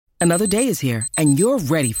Another day is here, and you're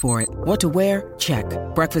ready for it. What to wear? Check.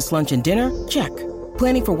 Breakfast, lunch, and dinner? Check.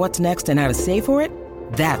 Planning for what's next and how to save for it?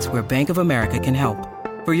 That's where Bank of America can help.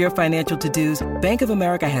 For your financial to-dos, Bank of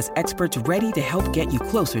America has experts ready to help get you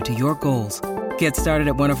closer to your goals. Get started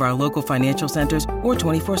at one of our local financial centers or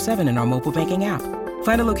 24/7 in our mobile banking app.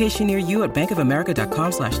 Find a location near you at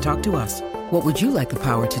bankofamerica.com/talktous. What would you like the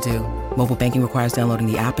power to do? Mobile banking requires downloading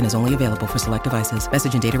the app and is only available for select devices.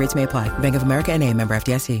 Message and data rates may apply. Bank of America N.A., member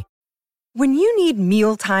FDIC. When you need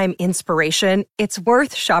mealtime inspiration, it's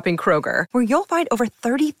worth shopping Kroger, where you'll find over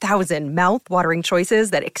 30,000 mouth-watering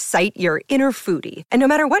choices that excite your inner foodie. And no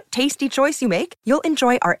matter what tasty choice you make, you'll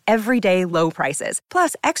enjoy our everyday low prices,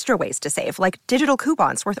 plus extra ways to save, like digital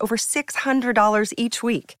coupons worth over $600 each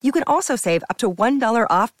week. You can also save up to $1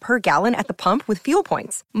 off per gallon at the pump with fuel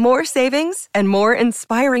points. More savings and more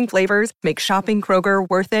inspiring flavors make shopping Kroger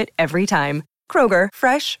worth it every time. Kroger,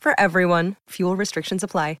 fresh for everyone. Fuel restrictions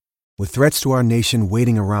apply. With threats to our nation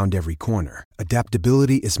waiting around every corner,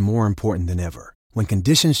 adaptability is more important than ever. When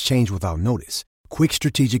conditions change without notice, quick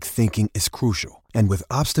strategic thinking is crucial. And with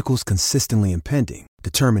obstacles consistently impending,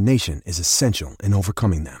 determination is essential in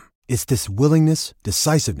overcoming them. It's this willingness,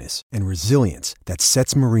 decisiveness, and resilience that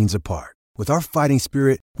sets Marines apart. With our fighting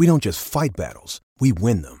spirit, we don't just fight battles, we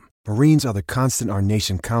win them. Marines are the constant our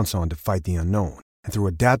nation counts on to fight the unknown. And through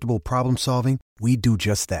adaptable problem solving, we do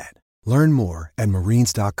just that. Learn more at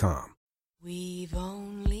marines.com. We've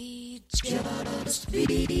only just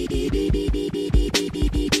begun.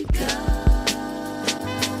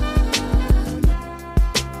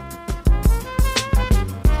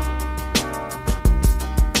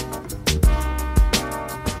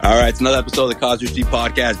 All right, it's another episode of the Cosby Street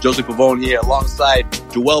Podcast. Joseph Pavone here alongside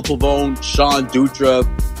Joel Pavone, Sean Dutra.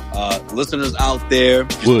 Listeners out there,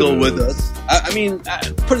 you're still with us. I mean,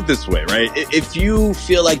 put it this way, right? If you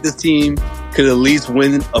feel like this team could at least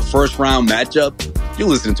win a first-round matchup, you're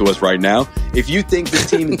listening to us right now. If you think this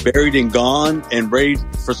team is buried and gone and ready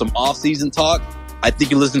for some off-season talk, I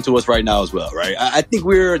think you're listening to us right now as well, right? I think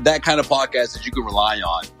we're that kind of podcast that you can rely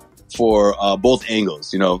on for both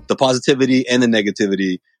angles, you know, the positivity and the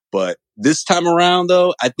negativity. But this time around,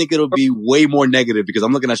 though, I think it'll be way more negative because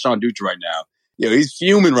I'm looking at Sean Dutra right now. Yo, he's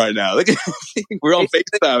fuming right now. Look, we're on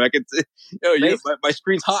FaceTime. I can see, my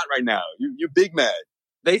screen's hot right now. You're big mad.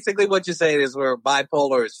 Basically, what you're saying is we're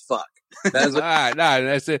bipolar as fuck. That's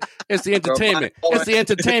that's it. It's the entertainment. It's the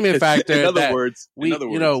entertainment factor. In other words, we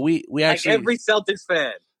actually like every Celtics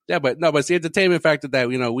fan. Yeah, but it's the entertainment factor that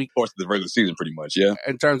we of course the regular season pretty much. Yeah,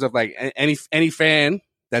 in terms of like any fan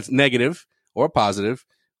that's negative or positive,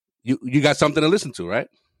 you got something to listen to, right?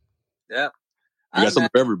 Yeah. We got something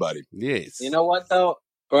for everybody. Yes. You know what though,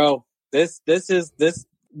 bro? This.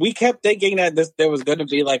 We kept thinking that there was going to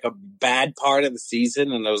be like a bad part of the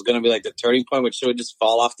season, and there was going to be like the turning point, which would just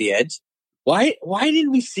fall off the edge. Why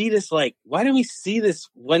didn't we see this? Why didn't we see this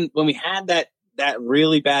when we had that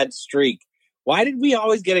really bad streak? Why did we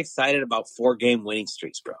always get excited about 4-game winning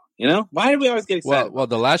streaks, bro? You know, why did we always get excited? Well,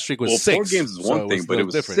 the last streak was 6. 4 games is one thing, but it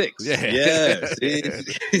was different. 6. Yeah.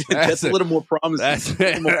 That's a little more promising. That's a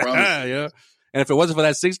little more promising. Yeah. And if it wasn't for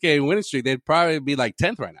that 6-game winning streak, they'd probably be like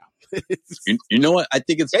 10th right now. You know what? I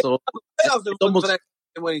think it's almost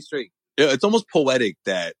winning streak. It's almost poetic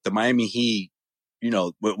that the Miami Heat, you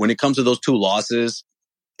know, when it comes to those 2 losses,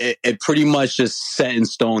 it pretty much just set in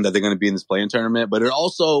stone that they're going to be in this play-in tournament. But it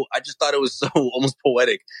also, I just thought it was so almost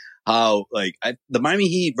poetic how the Miami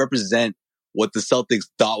Heat represent what the Celtics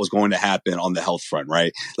thought was going to happen on the health front,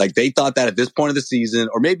 right? Like they thought that at this point of the season,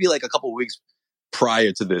 or maybe like a couple of weeks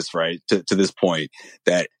prior to this, right, to this point,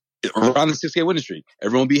 that around the 6-game winning streak,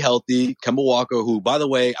 everyone be healthy. Kemba Walker, who, by the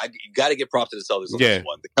way, I got to give props to the Celtics on this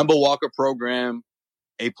one. The Kemba Walker program,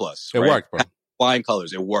 A+. It right? worked, bro. Flying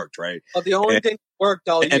colors. It worked, right? Well, the only thing that worked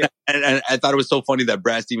all year. And I thought it was so funny that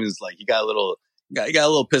Brad Stevens, he got a little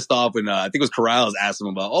pissed off when I think it was Corrales asked him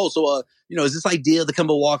about, is this idea of the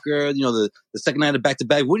Kemba Walker, the second night of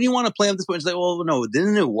back-to-back, wouldn't you want to play him this point? He's like, well, no,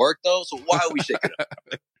 didn't it work though? So why are we shaking it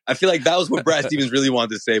up? I feel like that was what Brad Stevens really wanted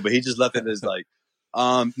to say, but he just left it as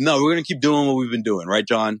no, we're going to keep doing what we've been doing. Right,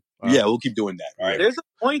 John? Yeah, we'll keep doing that. All right. There's a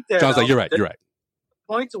point there. John's like, you're right. There's a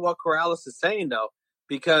point to what Corrales is saying, though,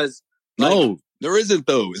 because... No, there isn't,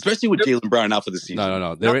 though, especially with Jaylen Brown out for the season.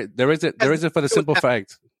 No. There isn't for the simple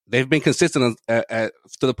fact. They've been consistent to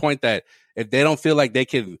the point that if they don't feel like they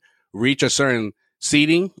can reach a certain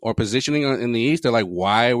seeding or positioning in the East, they're like,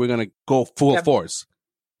 why are we going to go full force?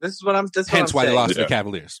 This is what I'm. Hence why they lost to the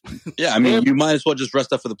Cavaliers. Yeah, I mean, you might as well just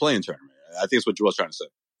rest up for the play-in tournament. I think that's what Joel's trying to say.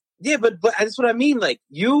 Yeah, but that's what I mean.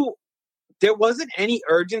 There wasn't any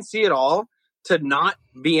urgency at all to not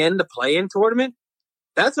be in the play-in tournament.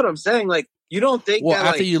 That's what I'm saying. You don't think Well, that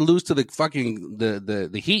after you lose to the fucking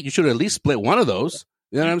the Heat, you should at least split one of those.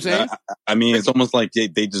 You know what I'm saying? I mean, it's almost like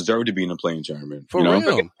they deserve to be in a playing tournament. For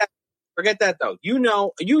real. Forget that though. You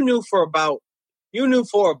knew for about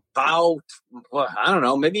well, I don't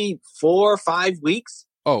know, maybe 4 or 5 weeks.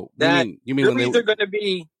 Oh, that you mean you're either going to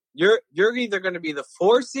be you're either going to be the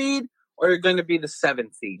 4 seed or you're going to be the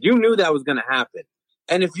 7 seed. You knew that was going to happen.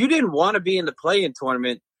 And if you didn't want to be in the play-in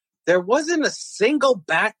tournament, there wasn't a single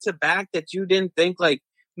back-to-back that you didn't think like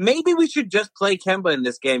maybe we should just play Kemba in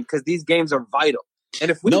this game because these games are vital.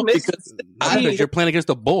 And if we miss, because you're playing against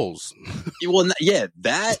the Bulls. Well, yeah,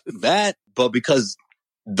 that, but because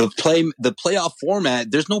the playoff format,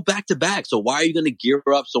 there's no back to back. So why are you going to gear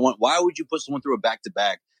up someone? Why would you put someone through a back to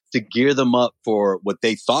back to gear them up for what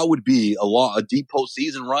they thought would be a deep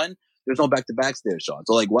postseason run? There's no back to backs there, Sean.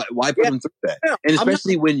 So like, why put them through that? And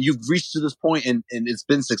especially when you've reached to this point and it's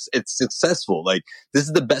successful. Like this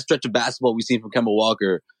is the best stretch of basketball we've seen from Kemba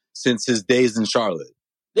Walker since his days in Charlotte.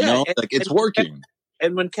 You know, it's working.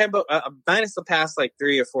 And when Kemba, minus the past like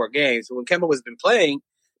 3 or 4 games, when Kemba was been playing,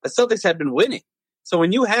 the Celtics had been winning. So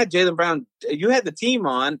when you had Jaylen Brown, you had the team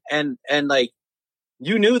on, and like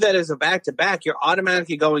you knew that as a back to back, you're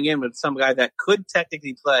automatically going in with some guy that could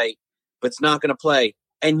technically play, but's not going to play.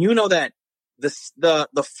 And you know that the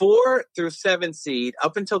 4 through 7 seed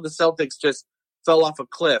up until the Celtics just fell off a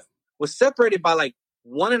cliff was separated by like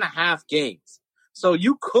 1.5 games. So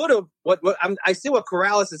you could have I see what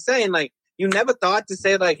Corrales is saying, like. You never thought to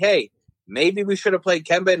say, like, hey, maybe we should have played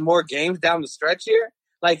Kemba in more games down the stretch here?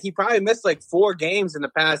 Like, he probably missed, like, 4 games in the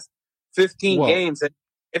past 15 games. And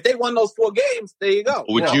if they won those 4 games, there you go.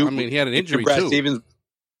 I mean, he had an injury, too.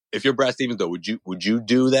 If you're Brad Stevens, though, would you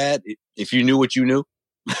do that if you knew what you knew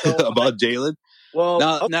about Jaylen?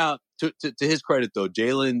 Well, now to his credit, though,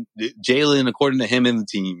 Jaylen, according to him and the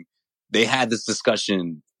team, they had this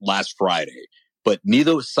discussion last Friday. But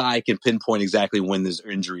neither side can pinpoint exactly when this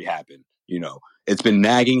injury happened. You know, it's been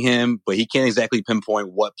nagging him, but he can't exactly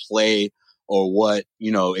pinpoint what play or what,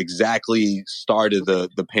 exactly started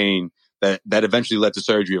the pain that eventually led to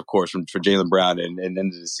surgery, of course, for Jaylen Brown and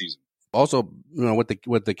ended the season. Also, with the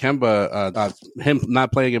Kemba, him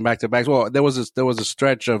not playing in back-to-backs. Well, there was a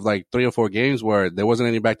stretch of like 3 or 4 games where there wasn't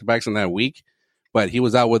any back-to-backs in that week, but he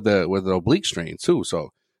was out with the oblique strain too,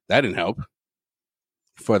 so that didn't help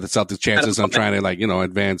for the Celtics' chances on trying to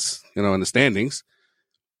advance in the standings.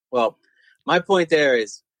 Well, my point there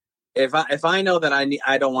is, if I know that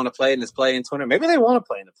I don't want to play in this play-in tournament, maybe they want to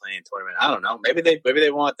play in the play-in tournament. I don't know. Maybe they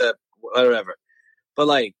want the whatever. But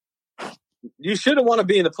like, you shouldn't want to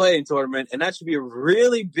be in the play-in tournament, and that should be a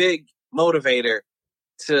really big motivator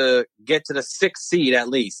to get to the 6th seed at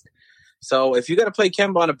least. So if you got to play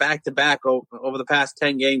Kemba on a back-to-back over the past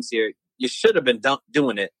 10 games here, you should have been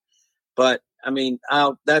doing it. But I mean,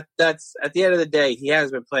 that's at the end of the day, he has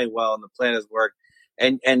been playing well, and the plan has worked.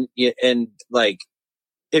 And like,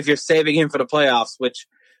 if you're saving him for the playoffs, which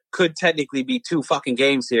could technically be 2 fucking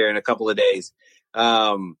games here in a couple of days,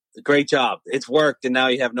 great job. It's worked, and now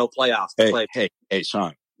you have no playoffs to play. Hey,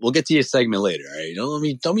 Sean, we'll get to your segment later. All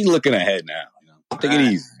right, don't be looking ahead now. Take it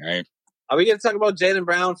easy. All right. Are we going to talk about Jaylen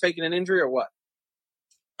Brown faking an injury or what?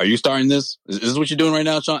 Are you starting this? Is this what you're doing right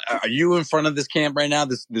now, Sean? Are you in front of this camp right now?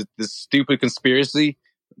 This stupid conspiracy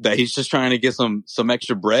that he's just trying to get some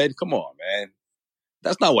extra bread? Come on, man.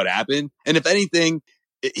 That's not what happened. And if anything,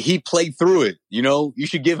 he played through it. You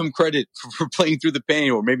should give him credit for playing through the pain,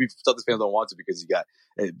 or maybe Celtics fans don't want to because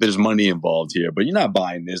there's money involved here. But you're not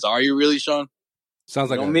buying this, are you really, Sean? Sounds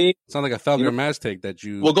like a Felger Mass take that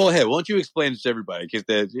you. Well, go ahead. Why don't you explain it to everybody?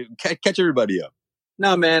 Catch everybody up.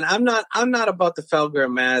 No, man, I'm not about the Felger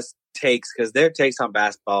and Mass takes, because their takes on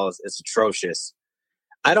basketball is atrocious.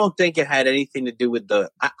 I don't think it had anything to do with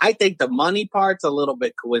I think the money part's a little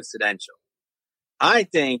bit coincidental. I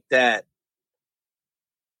think that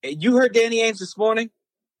you heard Danny Ainge this morning.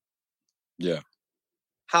 Yeah.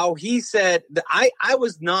 How he said that I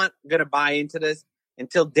was not going to buy into this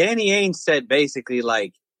until Danny Ainge said basically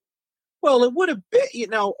like, well, it would have been,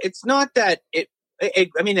 it's not that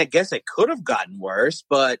I mean, I guess it could have gotten worse,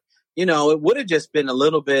 but it would have just been a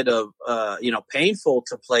little bit of, painful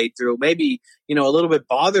to play through. Maybe, a little bit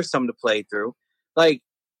bothersome to play through. Like,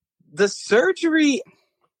 the surgery,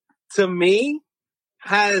 to me,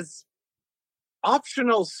 has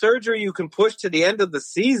optional surgery you can push to the end of the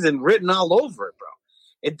season written all over it, bro.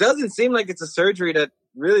 It doesn't seem like it's a surgery that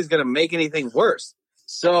really is going to make anything worse.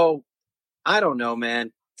 So, I don't know,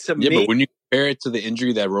 man. But when you compare it to the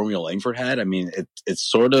injury that Romeo Langford had, I mean, it's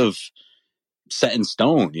sort of set in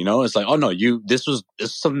stone, It's like, oh no, this is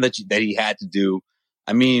something that he had to do.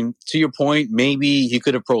 I mean, to your point, maybe he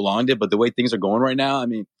could have prolonged it, but the way things are going right now, I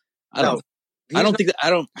mean, I don't know.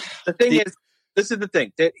 The thing is, this is the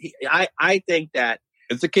thing. I think that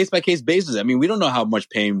it's a case-by-case basis. I mean, we don't know how much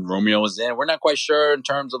pain Romeo was in. We're not quite sure in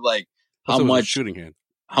terms of like how much shooting hand,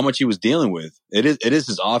 how much he was dealing with. It is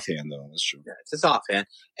his offhand though. That's true. Yeah, it's his offhand,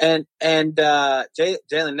 and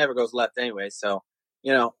Jalen never goes left anyway. So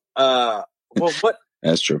well, what?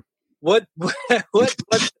 That's true. What I was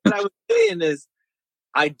saying is,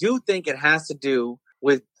 I do think it has to do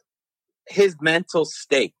with his mental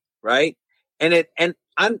state, right? And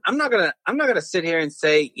I'm not gonna sit here and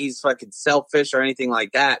say he's fucking selfish or anything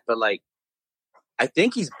like that, but like I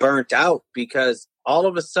think he's burnt out because all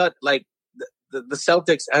of a sudden, like the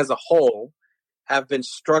Celtics as a whole have been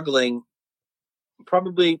struggling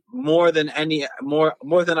probably more than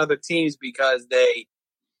other teams because they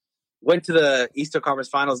went to the Eastern Conference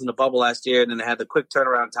Finals in the bubble last year, and then they had the quick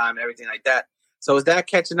turnaround time and everything like that. So is that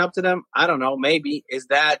catching up to them? I don't know. Maybe is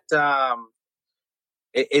that catching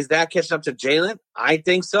up to Jalen? I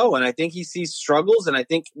think so, and I think he sees struggles, and I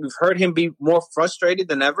think we've heard him be more frustrated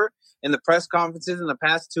than ever in the press conferences in the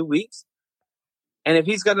past 2 weeks. And if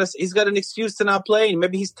he's got an excuse to not play, and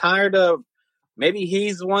maybe he's tired of, maybe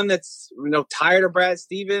he's the one that's tired of Brad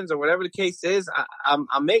Stevens or whatever the case is.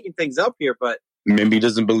 I'm making things up here, but maybe he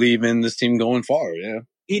doesn't believe in this team going forward. Yeah,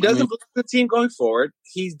 he doesn't believe in the team going forward.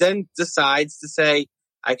 He then decides to say,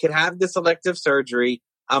 "I could have this elective surgery.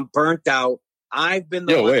 I'm burnt out. I've been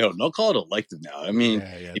the don't call it elective now. I mean,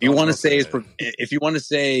 if you want to say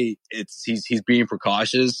he's being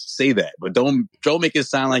precautious, say that, but don't make it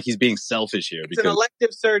sound like he's being selfish here. It's an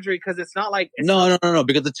elective surgery because it's not like no,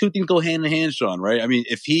 because the two things go hand in hand, Sean. Right? I mean,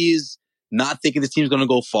 if he's not thinking this team's going to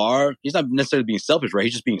go far, he's not necessarily being selfish, right?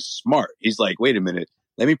 He's just being smart. He's like, wait a minute,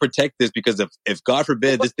 let me protect this because if God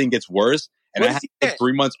forbid this thing gets worse and I have to take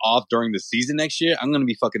 3 months off during the season next year, I'm going to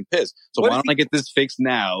be fucking pissed. So why don't I get this fixed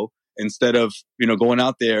now? Instead of going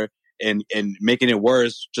out there and making it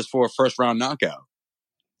worse just for a first round knockout.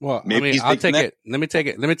 Well, maybe I'll take it. Let me take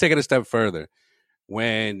it a step further.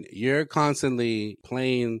 When you're constantly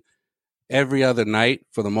playing every other night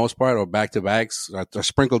for the most part, or back to backs, or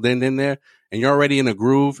sprinkled in there, and you're already in a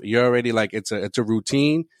groove, you're already like it's a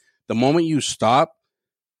routine. The moment you stop,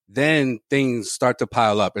 then things start to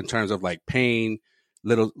pile up in terms of like pain,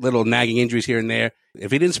 little nagging injuries here and there.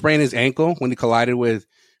 If he didn't sprain his ankle when he collided with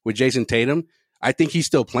Jason Tatum, I think he's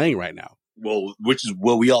still playing right now. Well, which is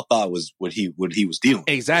what we all thought was what he was dealing with.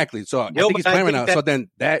 Exactly. So I think he's playing right now. So then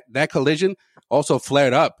that collision also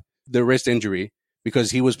flared up the wrist injury because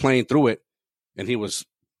he was playing through it, and he was.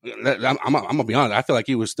 I'm gonna be honest. I feel like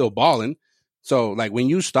he was still balling. So like when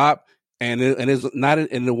you stop, and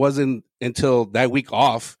it wasn't until that week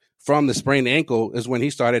off from the sprained ankle is when he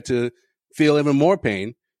started to feel even more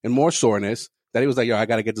pain and more soreness. That he was like, I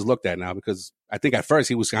got to get this looked at now, because I think at first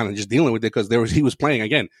he was kind of just dealing with it because he was playing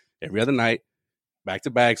again every other night, back to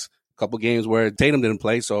backs, a couple games where Tatum didn't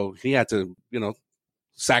play, so he had to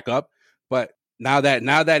sack up. But now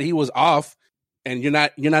that he was off, and you're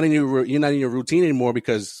not in your routine anymore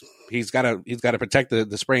because he's got to protect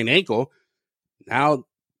the sprained ankle. Now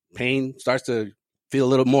pain starts to feel a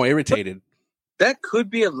little more irritated. That could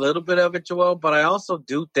be a little bit of it, Joel, but I also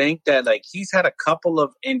do think that like he's had a couple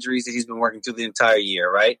of injuries that he's been working through the entire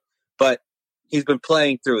year, right? But he's been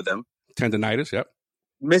playing through them. Tendonitis, yep.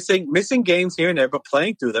 Missing games here and there, but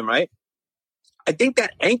playing through them, right? I think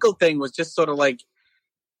that ankle thing was just sort of like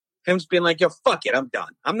him just being like, yo, fuck it, I'm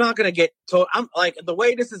done. I'm not going to get I'm like, the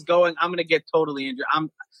way this is going, I'm going to get totally injured. I'm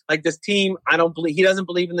like, this team, he doesn't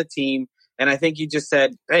believe in the team. And I think he just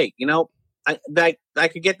said, hey, I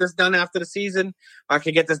could get this done after the season, or I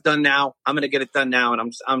could get this done now. I'm going to get it done now,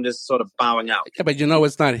 and I'm just sort of bowing out. Yeah, but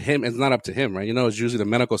it's not him. It's not up to him, right? It's usually the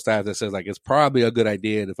medical staff that says like it's probably a good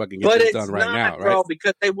idea to fucking get this done right now, bro, right?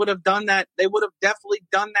 Because they would have done that. They would have definitely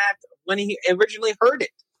done that when he originally heard it.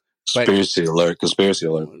 Conspiracy alert!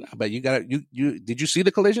 But you got you did you see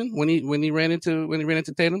the collision when he ran into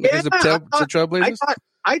Tatum? Yeah, the Trailblazers.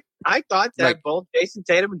 I thought that both Jason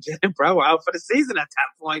Tatum and Jaylen Brown were out for the season at that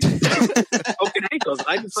point. Broken ankles.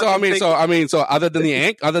 So other than the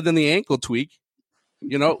ankle tweak,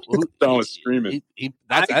 Don was screaming.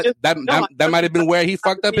 That might have been where he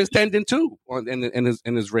fucked up his tendon too,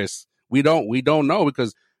 in his wrist. We don't know,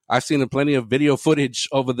 because I've seen plenty of video footage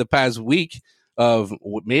over the past week of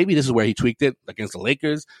maybe this is where he tweaked it against the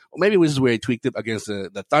Lakers, or maybe this is where he tweaked it against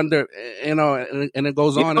the Thunder, and it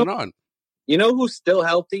goes on and on. You know who's still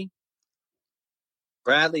healthy?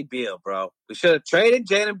 Bradley Beal, bro. We should have traded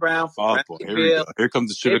Jaylen Brown for Bradley Beal. Here comes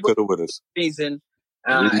the shoulda, coulda, with us. Season.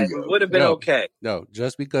 It would have been okay. No,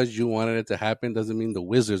 just because you wanted it to happen doesn't mean the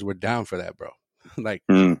Wizards were down for that, bro. Like,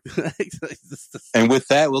 and with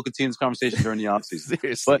that, we'll continue this conversation during the offseason.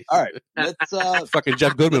 Seriously. But all right, let's fucking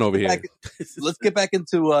Jeff Goodman over here. Let's get back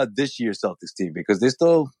into this year's Celtics team because they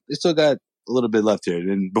still got a little bit left here.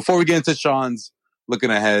 And before we get into Sean's looking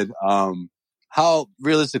ahead, how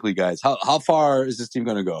realistically, guys, how far is this team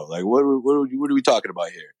going to go? Like, what are we talking about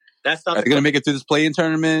here? That's not are they going to make it through this play-in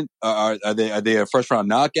tournament? Are they a first round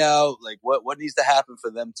knockout? Like, what needs to happen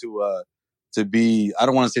for them to be? I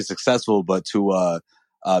don't want to say successful, but to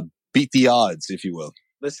beat the odds, if you will.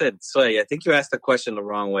 Listen, Sway, I think you asked the question the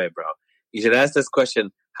wrong way, bro. You should ask this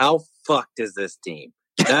question: how fucked is this team?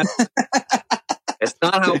 It's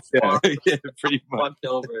not how far pretty much fucked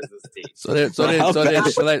over is this team.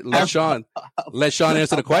 Let Sean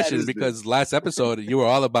answer the question because last episode you were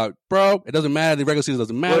all about, bro, it doesn't matter. The regular season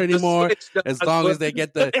doesn't matter anymore. As long as they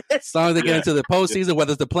get into the postseason,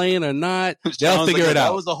 whether it's the play-in or not, they'll figure it out.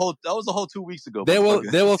 That was a whole 2 weeks ago. They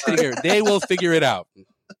will figure it out.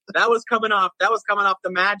 That was coming off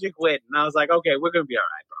the Magic win, and I was like, okay, we're gonna be all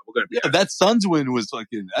right, bro. We're gonna be all right. That Suns win was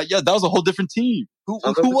fucking that was a whole different team. Who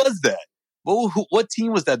was that? What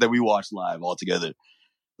team was that we watched live all together?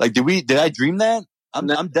 Like, did I dream that? I'm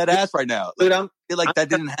dead ass right now. Like, I feel like that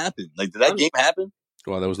didn't happen. Like, did that game happen?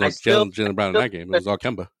 Well, there was no Jaylen Brown in that game. It was all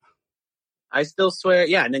Kemba. I still swear,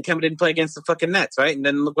 yeah. And then Kemba didn't play against the fucking Nets, right? And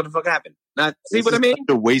then look what the fuck happened. See what I mean?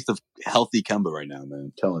 It's a waste of healthy Kemba right now, man.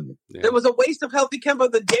 I'm telling you. Yeah. There was a waste of healthy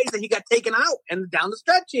Kemba the days that he got taken out and down the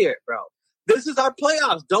stretch here, bro. This is our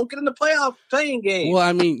playoffs. Don't get in the playoff playing game. Well,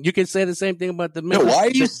 I mean, you can say the same thing about the Memphis. Why are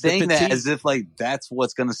you saying that as if like that's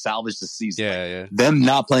what's going to salvage the season? Yeah. Them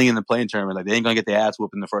not playing in the playing tournament, like they ain't going to get their ass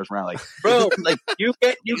whooped in the first round. Like, bro, like you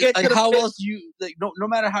get like how else you like no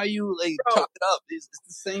matter how you like chalk it up, it's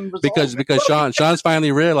the same result. Because Sean's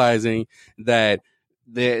finally realizing that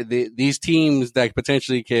these teams that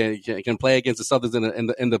potentially can play against the Celtics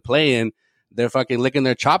in the play-in. They're fucking licking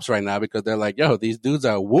their chops right now because they're like, yo, these dudes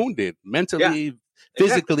are wounded mentally,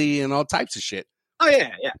 physically, and all types of shit. Oh, yeah.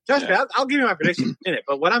 Trust me, I'll give you my prediction in a minute.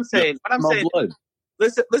 But what I'm saying,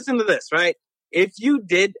 listen to this, right? If you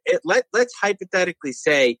did it, let's hypothetically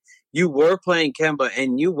say you were playing Kemba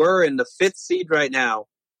and you were in the 5th seed right now,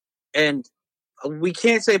 and we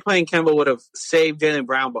can't say playing Kemba would have saved Jaylen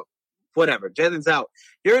Brown, but whatever. Jaylen's out.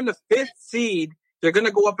 You're in the 5th seed. You're going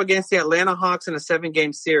to go up against the Atlanta Hawks in a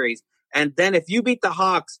 7-game series. And then if you beat the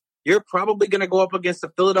Hawks, you're probably going to go up against the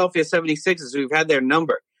Philadelphia 76ers, who've had their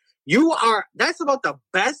number. That's about the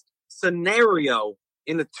best scenario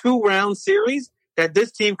in the 2-round series that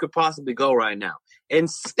this team could possibly go right now.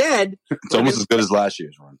 Instead, it's almost as good as last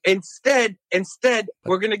year's run. Instead,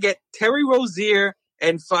 we're going to get Terry Rozier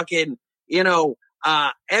and fucking,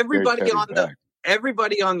 everybody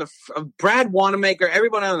on the Brad Wanamaker,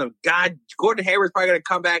 everybody on the Gordon Hayward's probably going to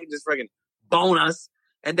come back and just fucking bone us.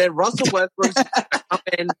 And then Russell Westbrook's going to come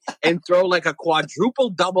in and throw like a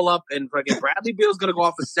quadruple double up, and fucking Bradley Beal's going to go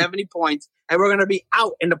off for 70 points, and we're going to be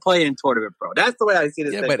out in the play-in tournament, bro. That's the way I see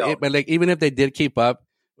this thing going. But like, even if they did keep up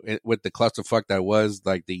with the clusterfuck that was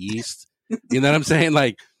like the East, you know what I'm saying?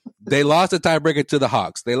 Like, they lost a tiebreaker to the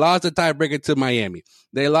Hawks. They lost a tiebreaker to Miami.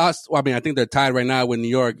 They lost. Well, I mean, I think they're tied right now with New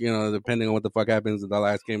York. Depending on what the fuck happens in the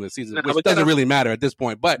last game of the season, which doesn't really matter at this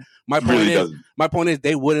point. But my point is,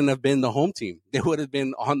 they wouldn't have been the home team. They would have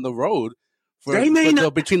been on the road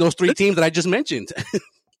between those 3 teams that I just mentioned.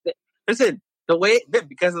 Listen,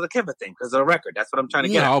 because of the Kemba thing, because of the record. That's what I'm trying to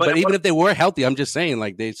get. No, but even if they were healthy, I'm just saying,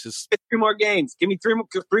 like, they just 3 more games. Give me 3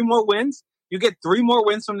 more wins. You get 3 more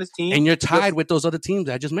wins from this team. And you're tied with those other teams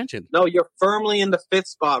I just mentioned. No, you're firmly in the 5th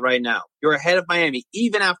spot right now. You're ahead of Miami,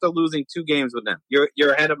 even after losing 2 games with them.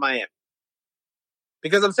 You're ahead of Miami.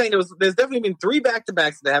 Because I'm saying there's definitely been 3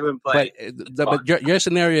 back-to-backs that haven't played. But your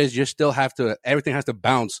scenario is everything has to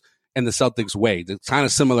bounce in the Celtics' way. It's kind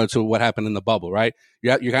of similar to what happened in the bubble, right? You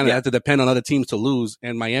kind of have to depend on other teams to lose.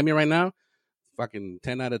 And Miami right now, fucking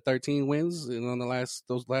 10 out of 13 wins on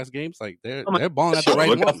those last games. Like they're balling at the right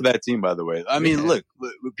look out for that team, by the way. I mean, look,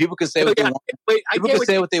 people can say what they want. People can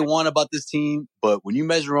say what they want about this team, but when you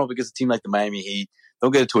measure up against a team like the Miami Heat,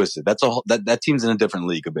 don't get it twisted. That's that team's in a different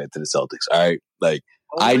league compared to the Celtics. All right, like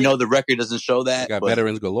I know the record doesn't show that. You got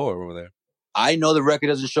veterans galore over there. I know the record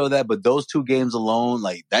doesn't show that, but those 2 games alone,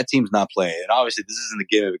 like that team's not playing. And obviously, this isn't a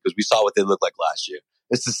given because we saw what they looked like last year.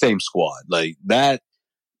 It's the same squad, like that.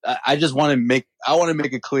 I just want to make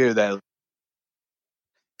it clear that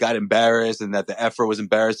got embarrassed and that the effort was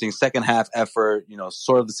embarrassing. Second half effort,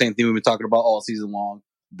 sort of the same thing we've been talking about all season long.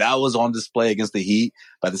 That was on display against the Heat.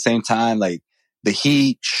 But at the same time, like the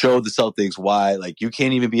Heat showed the Celtics why, like, you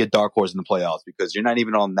can't even be a dark horse in the playoffs because you're not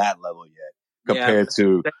even on that level yet. compared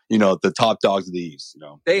to, the top dogs of the East.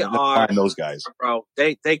 They are those guys, bro.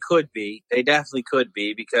 They could be. They definitely could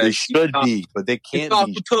be because they should be, but they can't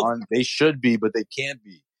be. They should be, but they can't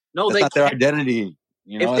be. No, that's not their identity.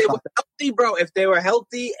 If they were healthy, bro, if they were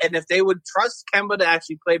healthy and if they would trust Kemba to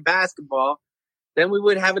actually play basketball, then we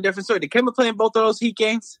would have a different story. Did Kemba play in both of those Heat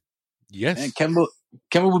games? Yes. Man,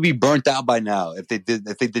 Kemba would be burnt out by now if they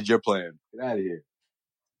did your plan. Get out of here.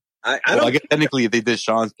 I guess technically if they did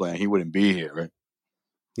Sean's plan, he wouldn't be here, right?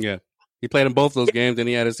 Yeah. He played in both those games and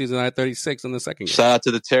he had a season high 36 in the second game. Shout out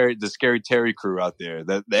to the Scary Terry crew out there.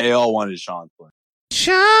 That they all wanted Sean's plan.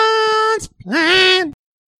 Sean's plan.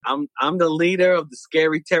 I'm the leader of the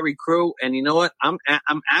Scary Terry crew, and you know what? I'm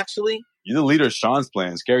actually you're the leader of Sean's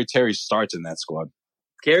plan. Scary Terry starts in that squad.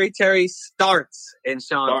 Scary Terry starts in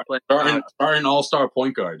Sean's plan. Starting all-star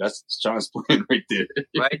point guard. That's Sean's plan right there.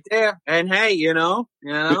 Right there. And hey, Al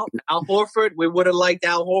Horford. We would have liked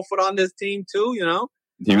Al Horford on this team too.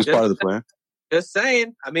 He was part of the plan. Just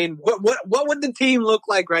saying. I mean, what would the team look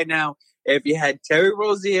like right now if you had Terry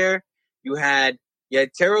Rozier? You had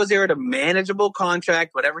Terry Rozier at a manageable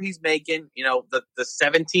contract, whatever he's making, the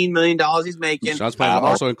 $17 million he's making. Sean's plan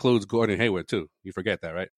also includes Gordon Hayward, too. You forget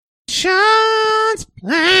that, right? Sean's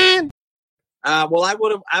plan. Well, I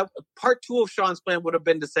would have, part 2 of Sean's plan would have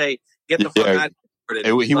been to say, get the fuck out of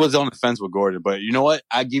here. He was on the fence with Gordon, but you know what?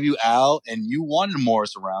 I give you Al, and you wanted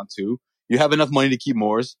Morris around, too. You have enough money to keep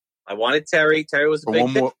Morris. I wanted Terry. Terry was a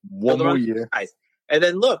big one more year. And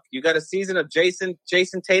then look, you got a season of Jason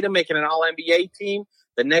Tatum making an All-NBA team.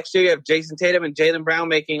 The next year you have Jason Tatum and Jaylen Brown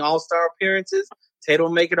making All-Star appearances. Tatum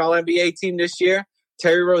will make an All-NBA team this year.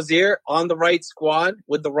 Terry Rozier on the right squad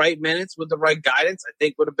with the right minutes, with the right guidance, I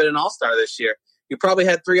think would have been an All-Star this year. You probably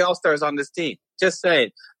had 3 All-Stars on this team. Just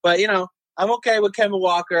saying. But, I'm okay with Kemba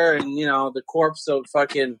Walker and, the corpse of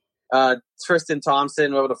fucking Tristan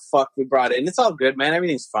Thompson, whatever the fuck we brought in. It's all good, man.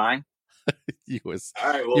 Everything's fine. You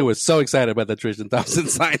were so excited about the Tristan Thompson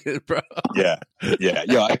signing, bro. Yeah.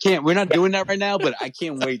 Yo, I can't. We're not doing that right now, but I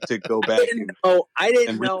can't wait to go back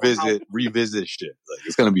revisit shit. Like,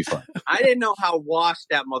 it's gonna be fun. I didn't know how washed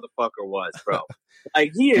that motherfucker was, bro.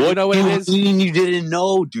 Like you know what it is? You didn't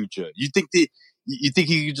know, Dutra. You think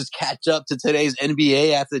you could just catch up to today's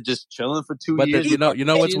NBA after just chilling for 2 years? You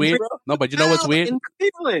know what's weird? No, but you know what's weird? In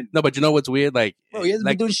Cleveland. No, but you know what's weird? Like, bro, he hasn't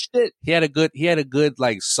been doing shit. He had a good,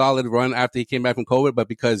 like, solid run after he came back from COVID, but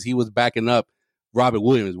because he was backing up Robert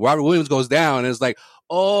Williams. Robert Williams goes down, and it's like,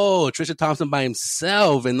 oh, Tristan Thompson by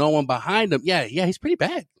himself and no one behind him. Yeah, he's pretty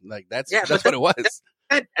bad. Like, that's what it was.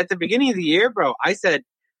 At the beginning of the year, bro, I said,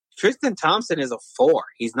 Tristan Thompson is a 4.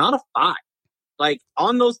 He's not a 5. Like,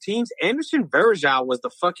 on those teams, Anderson Varejao was the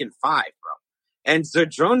fucking 5, bro. And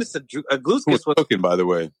Zydrunas Ilgauskas was cooking, by the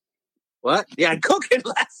way. What? Yeah, cooking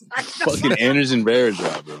last night. Fucking Anderson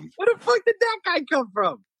Varejao, bro. Where the fuck did that guy come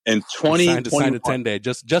from? And signed a 10-day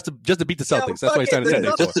just to beat the Celtics. That's why he signed a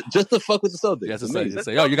 10-day for. Just to fuck with the Celtics. Yeah,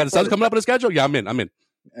 say, you got the Celtics coming up on the schedule? Yeah, I'm in.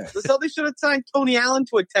 Yeah. The Celtics should have signed Tony Allen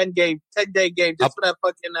to a 10-day game just for that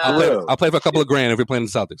fucking. I'll play for a couple of grand if you're playing the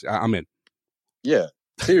Celtics. I'm in. Yeah.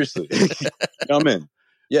 Seriously. I'm in.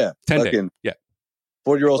 Yeah. 10 days. Yeah.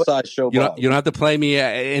 40-year-old size show. You don't have to play me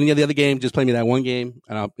any of the other games. Just play me that one game,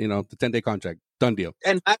 and I'll, the 10-day contract. Done deal.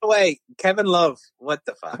 And by the way, Kevin Love, what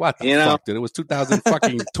the fuck? What the fuck, dude? It was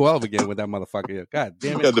 2012 again with that motherfucker. God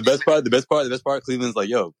damn it. Yeah, the best part, Cleveland's like,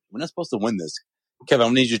 yo, we're not supposed to win this. Kevin, I'm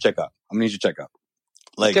gonna need you to check out.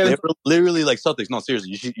 Like, they were literally like, Celtics, no,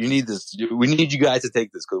 seriously, you need this. We need you guys to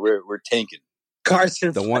take this because we're tanking.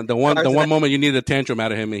 Carson, the one moment you needed a tantrum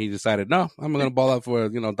out of him, and he decided, no, I'm gonna ball out for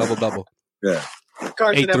double. Yeah,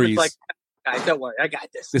 Carson Evans like, don't worry, I got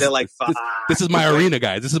this. They're like, fuck. This is my arena,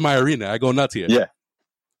 guys. This is my arena. I go nuts here. Yeah,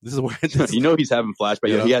 this is where he's having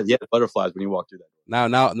flashbacks. He had butterflies when he walked through that.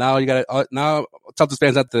 Now you got now Celtics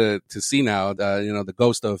fans have to see now the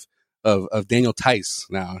ghost of Daniel Tice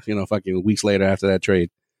now. Fucking weeks later after that trade.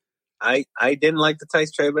 I didn't like the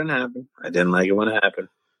Tice trade when it happened. I didn't like it when it happened.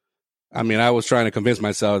 I mean, I was trying to convince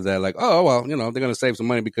myself that, like, oh, well, they're going to save some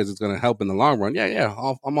money because it's going to help in the long run. Yeah,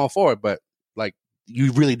 I'm all for it. But, like,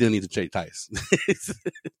 you really didn't need to trade Tice.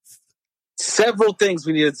 Several things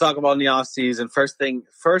we need to talk about in the offseason.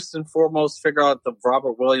 First and foremost, figure out the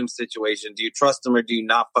Robert Williams situation. Do you trust him or do you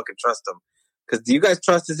not fucking trust him? Because do you guys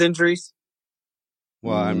trust his injuries?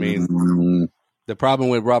 Well, I mean, the problem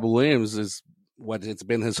with Robert Williams is what it's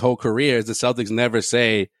been his whole career is the Celtics never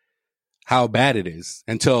say how bad it is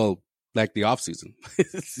until like the offseason, I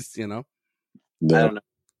don't know.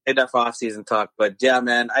 Enough offseason talk, but yeah,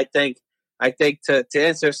 man, I think to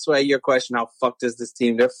answer Sway your question, how fucked is this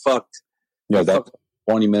team? They're fucked. Yeah, that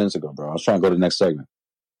 20 minutes ago, bro. I was trying to go to the next segment.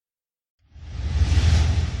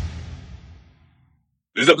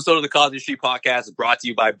 This episode of the Cosby Street Podcast is brought to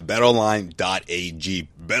you by BetOnline.ag.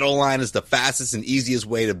 BetOnline is the fastest and easiest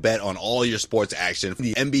way to bet on all your sports action.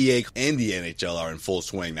 The NBA and the NHL are in full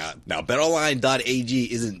swing now. Now,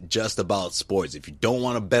 BetOnline.ag isn't just about sports. If you don't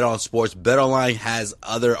want to bet on sports, BetOnline has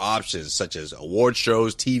other options such as award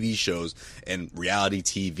shows, TV shows, and reality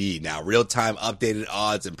TV. Now, real-time updated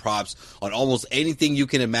odds and props on almost anything you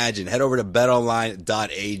can imagine. Head over to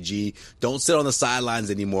BetOnline.ag. Don't sit on the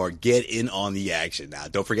sidelines anymore. Get in on the action. Now,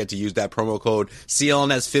 don't forget to use that promo code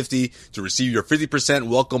CLNS50 to receive your 50%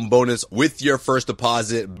 welcome bonus with your first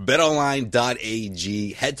deposit.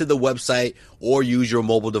 BetOnline.ag. Head to the website or use your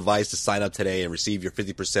mobile device to sign up today and receive your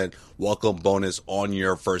 50% welcome bonus on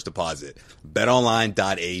your first deposit.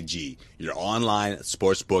 BetOnline.ag, your online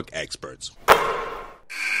sportsbook experts.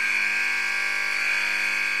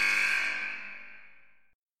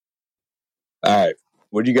 All right,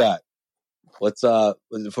 what do you got? Let's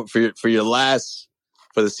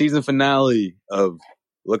for the season finale of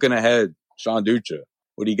Looking Ahead, Sean Dutra.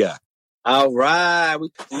 What do you got? All right, we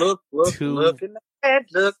looking ahead,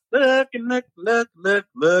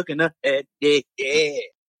 looking ahead, yeah.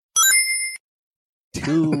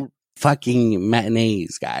 2 fucking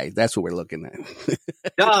matinees, guys. That's what we're looking at.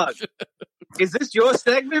 Dog, is this your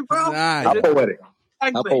segment, bro? Nah, How poetic.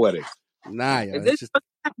 How poetic. Nah, yo, Is this just, your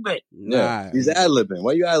segment? nah. Yeah, he's ad-libbing.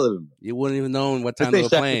 Why you ad-libbing? You wouldn't even know what time This they were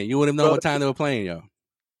ain't playing. You wouldn't even know what time they were playing, yo.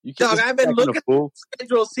 You Dog, just I've been acting a looking at fool. the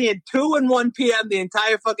schedule, seeing 2 and 1 p.m. the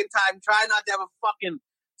entire fucking time, trying not to have a fucking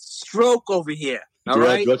stroke over here. All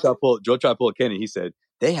right? Joe tried to pull a Kenny. He said,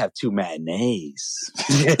 they have 2 matinees.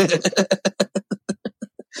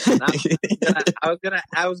 I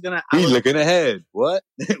was gonna. We looking ahead. What?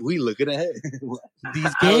 We looking ahead.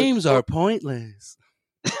 These games are pointless.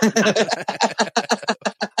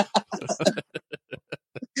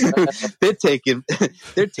 They're taking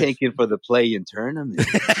for the play-in tournament.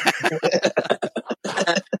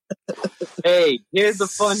 Hey, here's the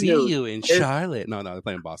fun See news. you in Charlotte. No, they're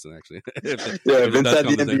playing Boston, actually. Yeah, Vince said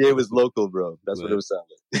the NBA was local, bro. That's Yeah. what it was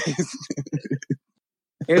sounding like.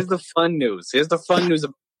 Here's the fun news. Here's the fun news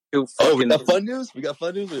about We got fun news? We got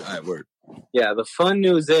fun news? All right, word. Yeah, the fun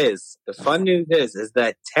news is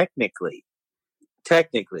that technically,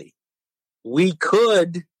 we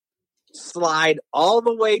could slide all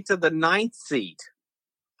the way to the 9th seed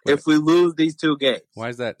if we lose these 2 games. Why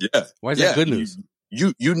is that? Yeah. Why is that good news?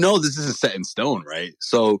 You know this isn't set in stone, right?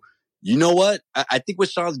 So, you know what? I think what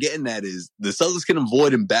Sean's getting at is the Celtics can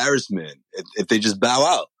avoid embarrassment if they just bow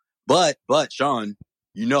out. But, Sean,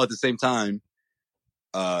 you know at the same time,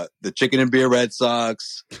 the Chicken and Beer Red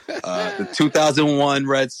Sox, the 2001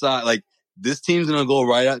 Red Sox, like, this team's going to go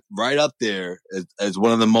right up there as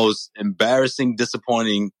one of the most embarrassing,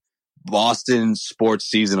 disappointing Boston sports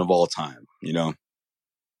season of all time, you know?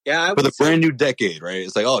 Yeah, For the brand new decade, right?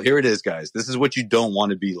 It's like, oh, here it is, guys. This is what you don't want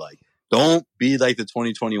to be like. Don't be like the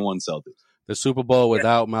 2021 Celtics. The Super Bowl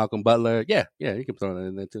without Malcolm Butler. Yeah, you can throw that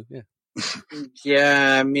in there too. Yeah.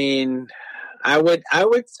 Yeah, I mean, I would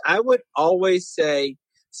always say,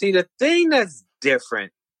 see, the thing that's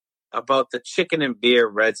different about the Chicken and Beer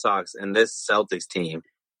Red Sox and this Celtics team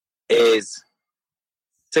is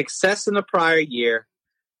success in the prior year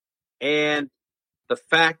and the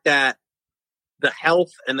fact that the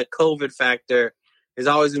health and the COVID factor is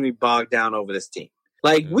always going to be bogged down over this team.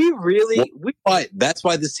 Like, that's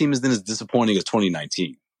why this team isn't as disappointing as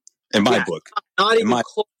 2019, in my book. Not even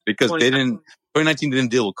close. Because 2019 didn't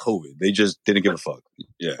deal with COVID. They just didn't give a fuck.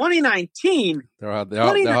 Yeah. 2019. They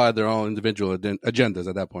had their own individual agendas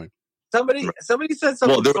at that point. Somebody said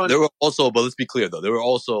something. Well, there were also, but let's be clear though, there were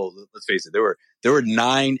also, let's face it, there were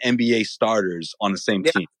 9 NBA starters on the same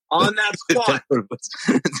team. On that squad.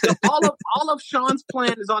 all of Sean's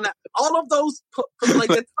plan is on that. All of those, like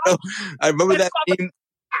the top, I remember that meme.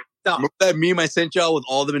 Remember that meme I sent y'all with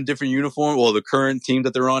all of them in different uniform? Well, the current team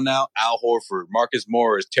that they're on now: Al Horford, Marcus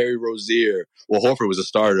Morris, Terry Rozier. Well, Horford was a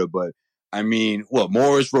starter, but I mean,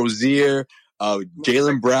 Morris, Rozier,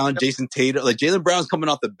 Jaylen Brown, Jason Tatum. Like, Jaylen Brown's coming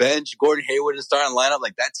off the bench. Gordon Hayward is starting lineup.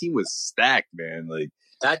 Like, that team was stacked, man. Like,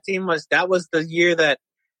 that was the year that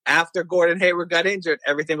after Gordon Hayward got injured,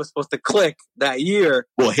 everything was supposed to click that year.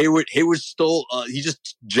 Well, Hayward stole, he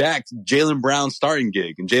just jacked Jaylen Brown's starting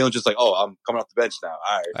gig. And Jaylen just like, oh, I'm coming off the bench now.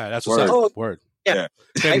 All right. That's what's up. Word. Yeah.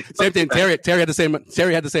 Same thing. Terry had the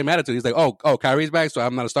same attitude. He's like, oh, Kyrie's back, so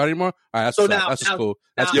I'm not a starter anymore. All right, that's cool.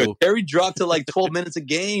 That's cool. Terry dropped to like 12 minutes a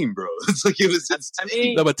game, bro. It's like, it was.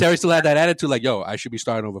 No, but Terry still had that attitude, like, yo, I should be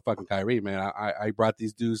starting over fucking Kyrie, man. I brought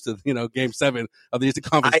these dudes to Game 7 of the Eastern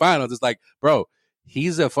Conference Finals. It's like, bro,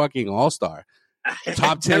 he's a fucking all-star.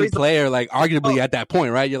 top 10 player, like arguably at that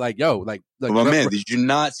point, right? You're like, yo, like my man, did you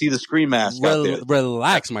not see the screen mask out there?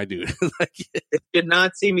 Relax, my dude. Like, you did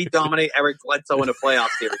not see me dominate Eric Bledsoe in a playoff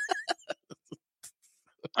series.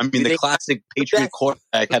 I mean, the classic Patriot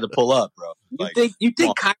quarterback had to pull up, bro. You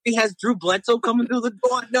think Kyrie has Drew Bledsoe coming through the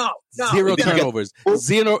door? No. Zero turnovers.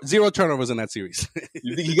 Zero turnovers in that series.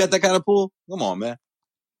 You think he got that kind of pull? Come on, man.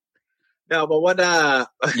 No, but what? Yeah,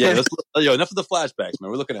 enough of the flashbacks, man.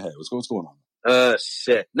 We're looking ahead. What's going on?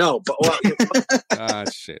 Shit. No,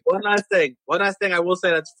 but shit. One last thing I will say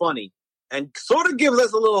that's funny and sort of gives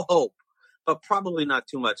us a little hope, but probably not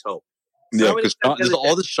too much hope. Yeah, because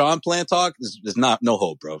all this Sean plan talk is no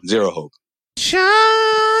hope, bro. Zero hope.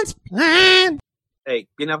 Sean's plan. Hey,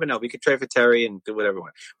 you never know. We could trade for Terry and do whatever we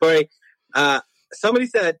want. But somebody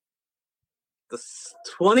said the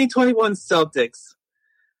 2021 Celtics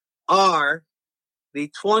are the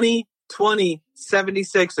 2020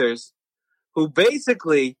 76ers, who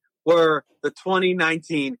basically were the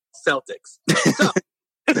 2019 Celtics. So,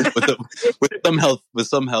 with some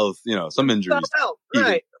health, some injuries.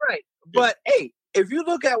 Right. But hey, if you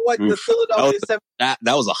look at what the Philadelphia that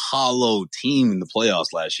was a hollow team in the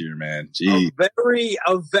playoffs last year, man. Gee.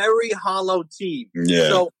 A very hollow team. Yeah.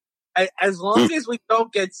 So as long as we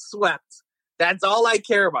don't get swept, that's all I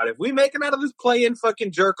care about. If we make it out of this play-in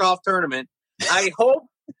fucking jerk-off tournament, I hope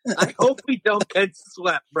we don't get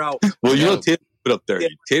swept, bro. Well, Tatum put up 30. Yeah.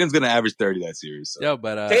 Tatum's going to average 30 that series. So. Yeah,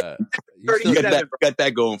 but you got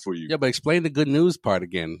that going for you. Yeah, but explain the good news part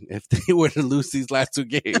again. If they were to lose these last two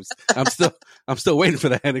games, I'm still waiting for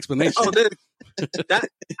that explanation.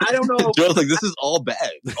 I don't know. Joe's like, this is all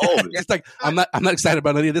bad. It's like I'm not excited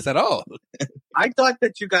about any of this at all. I thought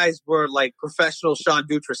that you guys were like professional Sean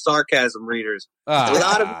Dutra sarcasm readers. A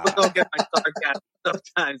lot of people don't get my sarcasm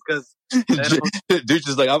sometimes because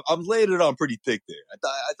Dutra's like, I'm laying it on pretty thick there. I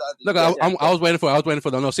thought. Look, I was waiting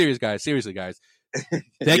for the seriously, guys.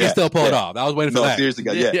 They can still pull it off. I was waiting for that. Seriously,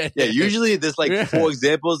 guys. Yeah. Usually there's like 4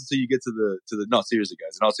 examples until you get to the no, seriously,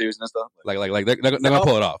 guys. In all seriousness, stuff. Like they're gonna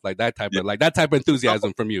pull it off. Like that type of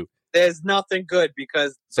enthusiasm from you. There's nothing good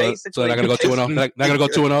because basically, so they're gonna go 2-0. They're gonna go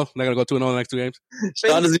 2-0. They're gonna go 2-0 in the next 2 games.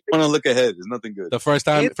 Sean doesn't want to look ahead. There's nothing good. The first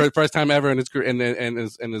time ever in his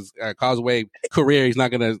Causeway career,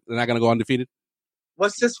 they're not gonna go undefeated.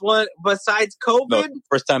 What's this one besides COVID? No,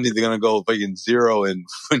 first time they're gonna go fucking 0-2.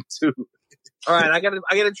 All right, I got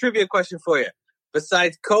a trivia question for you.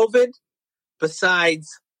 Besides COVID, besides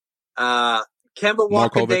Kemba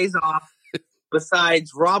Walker days off,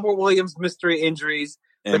 besides Robert Williams mystery injuries,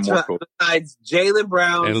 besides Jaylen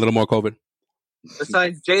Brown, and a little more COVID,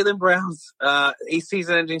 besides Jaylen Brown's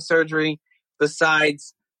season-ending surgery,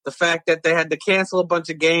 besides the fact that they had to cancel a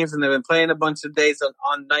bunch of games and they've been playing a bunch of days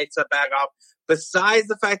on nights that back off, besides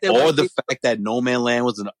the fact that No Man Land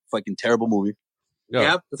was a fucking terrible movie.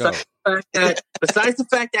 Besides the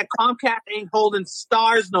fact that Comcast ain't holding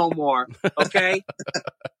stars no more, okay?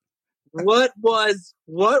 What was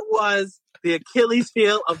the Achilles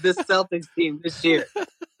heel of this Celtics team this year?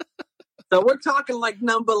 So we're talking like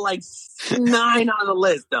number 9 on the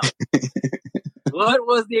list, though. What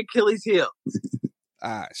was the Achilles heel?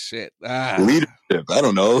 Shit. Leadership. I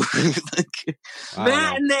don't know.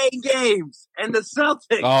 Matinee games and the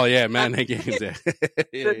Celtics. Oh yeah, matinee games. Yeah.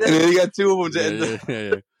 And then you got 2 of them.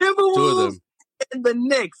 The Timberwolves and the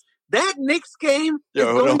Knicks. That Knicks game.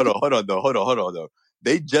 Hold on though.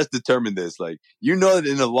 They just determined this. Like,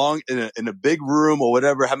 that in a big room or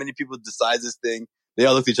whatever, how many people decide this thing? They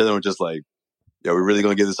all looked at each other and were just like, "Yeah, we're really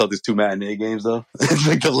gonna give the Celtics 2 matinee games though." It's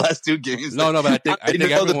like the last 2 games. No, but I think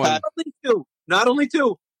everyone. Not only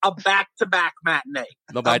two, a back-to-back matinee.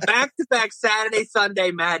 A back-to-back Saturday,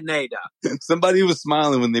 Sunday matinee, though. Somebody was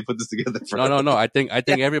smiling when they put this together. No. I think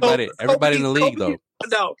everybody in the league, though.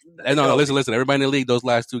 No. Listen. Everybody in the league, those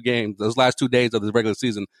last 2 games, those last 2 days of the regular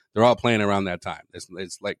season, they're all playing around that time. It's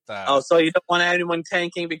like. So you don't want anyone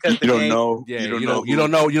tanking because you don't know. Yeah, you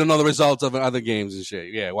don't know the results of other games and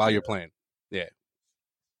shit. Yeah, while you're playing. Yeah.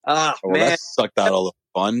 Man, that sucked out all the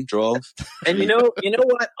fun, Joel. And you know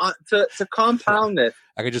what? To compound this,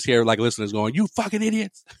 I could just hear like listeners going, "You fucking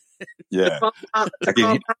idiots!" Yeah, I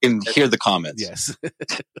can hear the comments. Yes.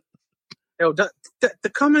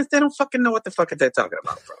 The comments, they don't fucking know what the fuck they're talking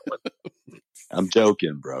about, bro. I'm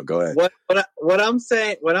joking, bro. Go ahead. What I'm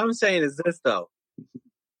saying is this though.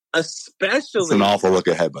 Especially, it's an awful look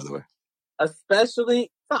ahead, by the way. Especially,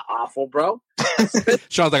 it's not awful, bro.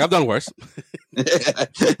 Sean's like, I've done worse. This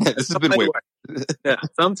has been way worse. Yeah,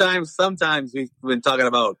 sometimes we've been talking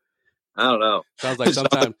about, I don't know. Sounds like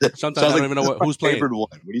sometimes I don't even know who's playing. Favorite one.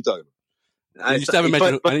 What are you talking about? I used to haven't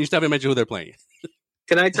mentioned who they're playing.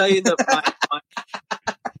 Can I tell you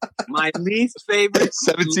My least favorite.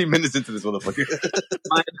 17 minutes into this motherfucker.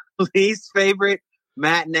 My least favorite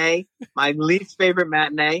matinee. My least favorite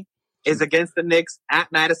matinee is against the Knicks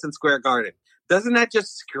at Madison Square Garden. Doesn't that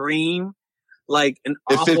just scream like an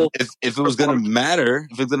awful? If it was going to matter,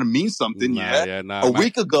 if it's going to mean something, a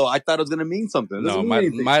week ago, I thought it was going to mean something. No,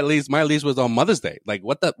 my least was on Mother's Day. Like,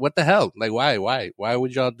 what the hell? Like, why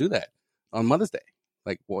would y'all do that on Mother's Day?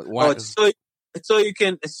 Like, why? Oh, it's so you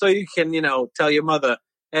can tell your mother,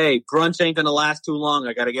 hey, brunch ain't gonna last too long.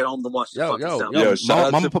 I gotta get home to watch the fucking stuff.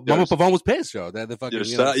 Mama Pavone was pissed, yo. That the fucking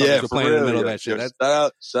was playing in the middle of that shit.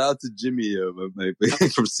 Shout out to Jimmy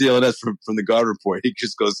from CLNS from the Guard Report. He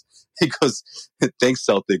goes, thanks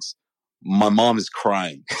Celtics. My mom is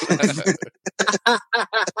crying. It's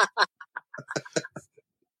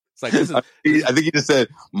like this is. I think he just said,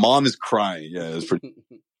 "Mom is crying." Yeah, it was pretty.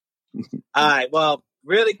 All right. Well,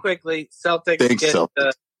 really quickly, Celtics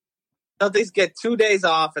get 2 days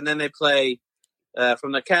off, and then they play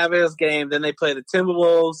from the Cavaliers game. Then they play the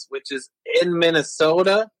Timberwolves, which is in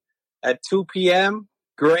Minnesota at 2 p.m.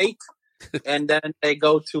 Great. And then they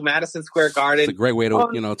go to Madison Square Garden. It's a great way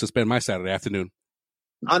to to spend my Saturday afternoon.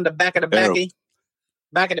 On the back of the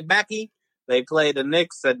backy, they play the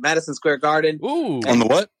Knicks at Madison Square Garden. Ooh, on the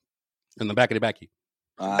what? In the back of the backy.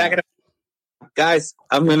 Guys,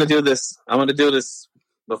 I'm gonna do this.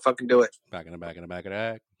 We'll fucking do it. Back of the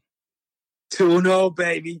 2-0,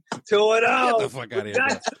 baby. 2-0. Get the fuck out of here.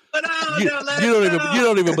 You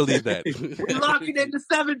don't even believe that. We're locking in the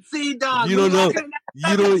 7th seed, dog. You don't know.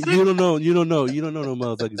 You don't know no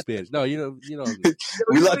motherfucking Spanish. No, you don't.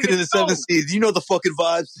 We locked in the 7th seed. You know the fucking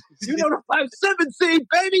vibes. You know the 7th seed,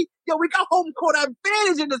 baby. Yo, we got home court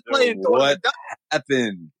advantage in this playing tournament. What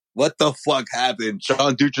happened? What the fuck happened?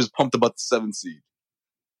 Sean Dutra's pumped about the 7th seed.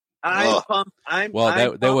 I'm pumped. There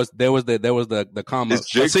was the comma. But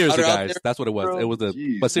seriously, guys, that's what it was. It was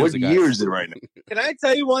the. But seriously, guys, what year is it right now? Can I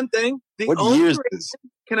tell you one thing? What year is this?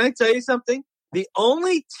 Can I tell you something? The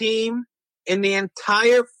only team in the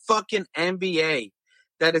entire fucking NBA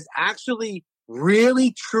that is actually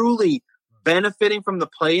really, truly benefiting from the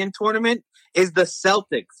play-in tournament is the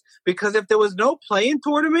Celtics. Because if there was no play-in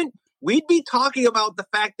tournament, we'd be talking about the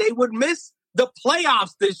fact they would miss the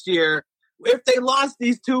playoffs this year if they lost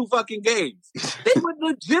these 2 fucking games. They would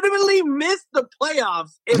legitimately miss the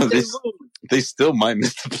playoffs if they lose. They still might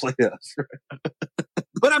miss the playoffs.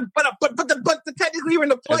 but technically you're in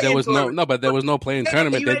the play-in tournament. But there was no play-in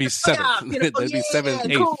tournament. They'd be 7th. They'd be 7th,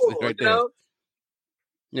 8th cool, right there.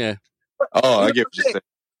 Yeah. I get what you're saying.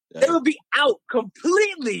 Yeah. They would be out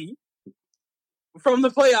completely from the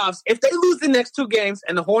playoffs if they lose the next 2 games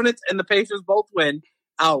and the Hornets and the Pacers both win.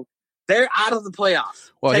 Out. They're out of the playoffs.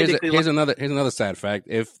 Well, here's another sad fact.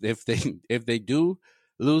 If they do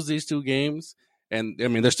lose these 2 games, and I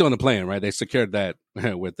mean they're still in the play-in, right? They secured that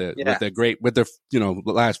with their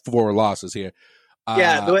last 4 losses here.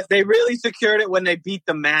 They really secured it when they beat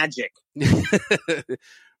the Magic.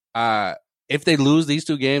 If they lose these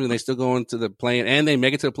 2 games and they still go into the play-in and they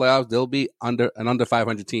make it to the playoffs, they'll be under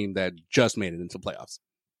 500 team that just made it into playoffs.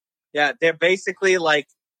 Yeah, they're basically like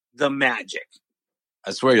the Magic.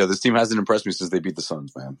 I swear, this team hasn't impressed me since they beat the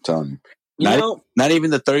Suns, man. I'm telling you. Not even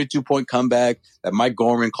the 32-point comeback that Mike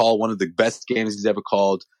Gorman called one of the best games he's ever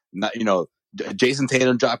called. Not, Jason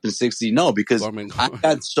Tatum dropping 60. No, because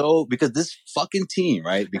because this fucking team,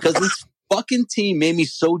 right? Because this fucking team made me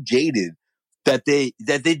so jaded that they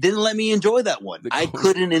didn't let me enjoy that one. I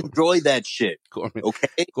couldn't enjoy that shit.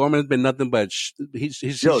 Gorman's been nothing but he's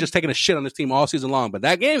just taking a shit on this team all season long. But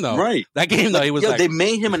that game though, he was they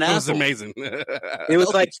made him an asshole. It was amazing. It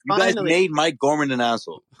was like you guys made Mike Gorman an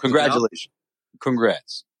asshole. Congratulations,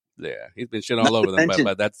 congrats. Yeah, he's been shit all over them.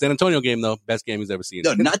 But that San Antonio game though, best game he's ever seen.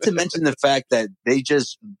 No, not to mention the fact that they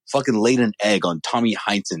just fucking laid an egg on Tommy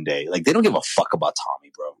Heinsohn Day. Like they don't give a fuck about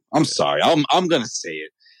Tommy, bro. I'm sorry. I'm gonna say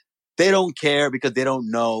it. They don't care because they don't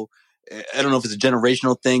know. I don't know if it's a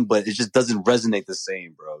generational thing, but it just doesn't resonate the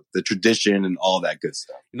same, bro. The tradition and all that good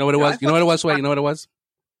stuff. You know what it was? You know what it was?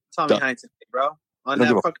 Tommy Heinsohn, bro. On that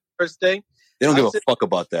fucking first day. They don't give a fuck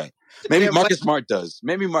about that. Maybe Marcus Smart does.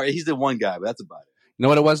 Maybe he's the one guy, but that's about it. You know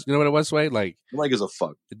what it was? You know what it was, Sway? Like nobody gives a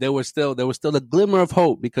fuck. There was still a glimmer of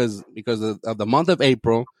hope because of the month of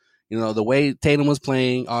April. The way Tatum was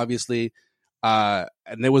playing, obviously.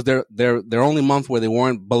 And it was their only month where they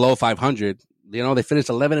weren't below 500. They finished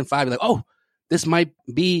 11-5. Like, oh, this might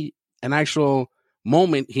be an actual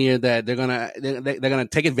moment here that they're gonna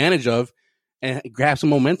take advantage of and grab some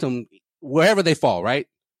momentum wherever they fall, right?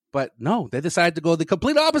 But no, they decided to go the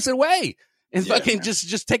complete opposite way and fucking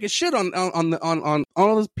just take a shit on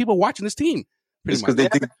all those people watching this team. It's because they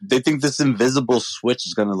think this invisible switch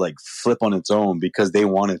is gonna like flip on its own because they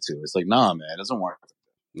want it to. It's like, nah, man, it doesn't work.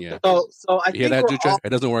 Yeah. So I think that, Dutra? It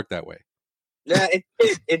doesn't work that way. Yeah,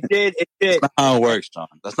 it did. That's not how it works, Sean.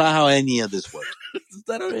 That's not how any of this works. That's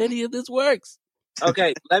not how any of this works.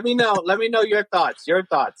 Okay, let me know your thoughts. Your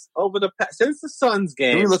thoughts over since the Suns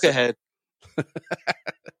game. Can we look ahead?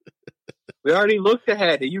 We already looked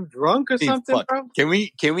ahead. Are you drunk or something, bro? Can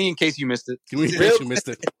we, in case you missed it? Can we, in case you missed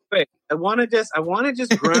it? Wait, I want to just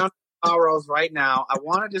ground Pauros right now. I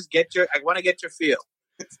want to get your feel.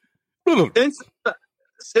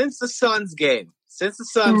 Since the Suns game. I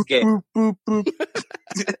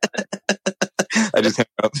just hung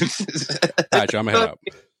up. All right, I'm gonna head up.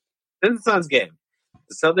 Since the Suns game,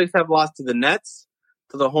 the Celtics have lost to the Nets,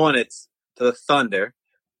 to the Hornets, to the Thunder,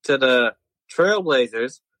 to the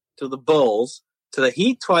Trailblazers, to the Bulls, to the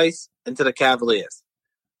Heat twice, and to the Cavaliers.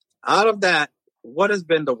 Out of that, what has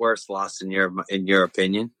been the worst loss in your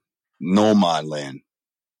opinion? No Man Land.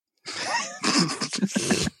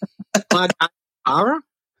 Ara?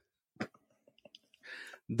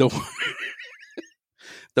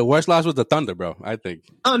 The worst loss was the Thunder, bro. I think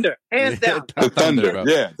Thunder, hands down. The Thunder, bro.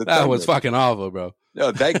 yeah. That was fucking awful, bro.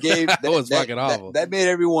 No, that game that was fucking awful. That made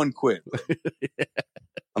everyone quit. Yeah.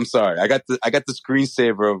 I'm sorry. I got the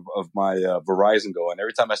screensaver of my Verizon going.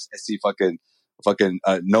 Every time I see fucking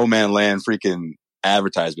No Man Land freaking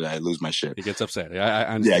advertisement, I lose my shit. He gets upset. I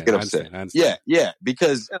understand. Yeah, I get upset. I understand. Yeah.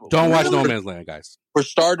 Because don't watch No Man's Land, guys. For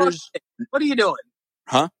starters, what are you doing?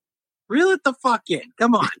 Huh? Reel it the fuck in.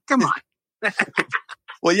 Come on.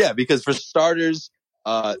 Well, yeah, because for starters,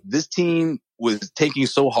 this team was taking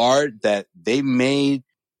so hard that the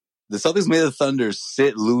Celtics made the Thunder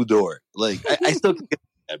sit Lou Dort. Like, I still can't get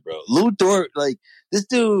that, bro. Lou Dort, like, this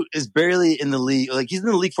dude is barely in the league. Like, he's in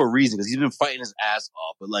the league for a reason because he's been fighting his ass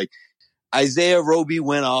off. But, like, Isaiah Roby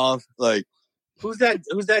went off. Like, who's that?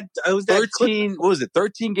 13, what was it?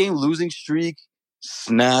 13 game losing streak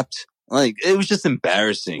snapped. Like, it was just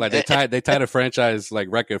embarrassing. Like, they tied a franchise like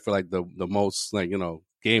record for like the most like,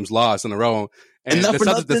 games lost in a row. And the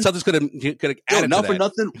Celtics could have added not to for that.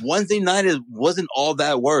 nothing. Wednesday night wasn't all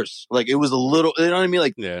that worse. Like, it was a little, you know what I mean?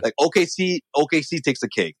 Like, like OKC takes the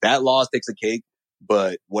cake. That loss takes the cake.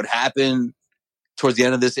 But what happened towards the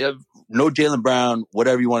end of this, no Jaylen Brown,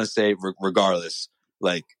 whatever you want to say, regardless,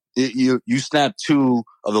 like, you snapped two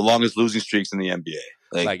of the longest losing streaks in the NBA.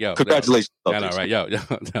 Like, yo, congratulations. I know, right? Yo,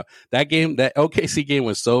 that OKC game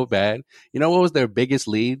was so bad. You know what was their biggest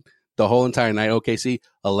lead the whole entire night? OKC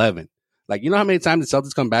 11. Like, you know how many times the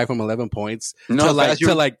Celtics come back from 11 points to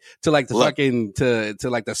the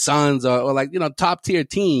Suns or like, top tier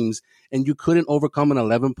teams, and you couldn't overcome an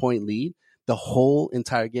 11-point lead the whole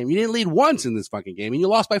entire game. You didn't lead once in this fucking game, and you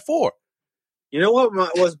lost by 4. You know what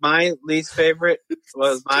was my least favorite?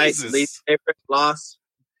 Least favorite loss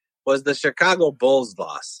was the Chicago Bulls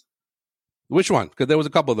loss. Which one? Because there was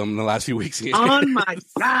a couple of them in the last few weeks. On my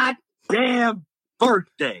goddamn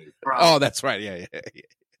birthday, bro. Oh, that's right. Yeah.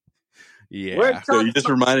 So you just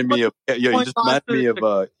reminded me of Kevin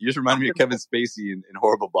Spacey in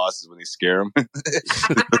Horrible Bosses when they scare him.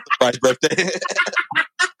 Surprise birthday.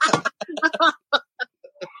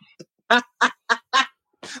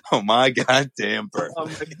 Oh my goddamn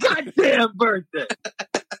birthday.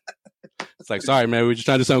 It's like, sorry, man, we're just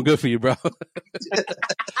trying to do something good for you, bro.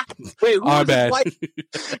 Wait, who was bad.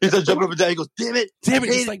 He's like jumping up and down. He goes, damn it.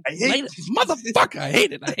 He's like, motherfucker, I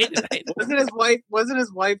hate it. Wasn't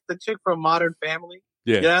his wife the chick from Modern Family?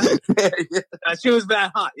 Yeah. She was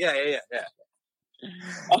that hot. Yeah. It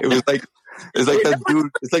was like that dude.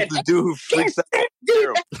 It's like the dude who freaks out.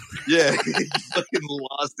 Yeah, he fucking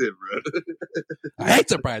lost it, bro. I hate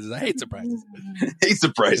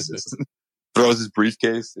surprises. Throws his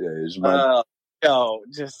briefcase. Yeah,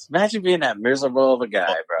 just imagine being that miserable of a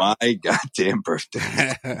guy, bro. My goddamn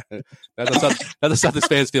birthday. That's what Celtics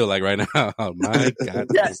fans feel like right now. Oh, my God.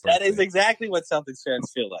 Yes, that is exactly what Celtics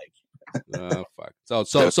fans feel like. Oh, fuck. So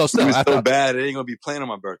still, it was so bad. It ain't gonna be playing on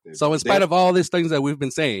my birthday. So in spite of all these things that we've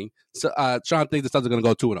been saying, Sean thinks the Celtics are gonna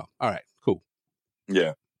go 2-0. All right, cool.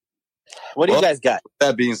 Yeah. What do you guys got?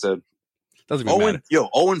 That being said, doesn't even matter.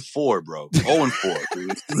 0-4, bro. 0-4,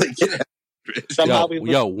 dude. Like, somehow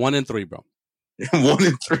 1-3, bro.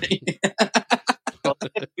 1-3.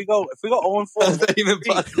 If we go 0-4, that's not even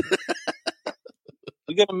possible.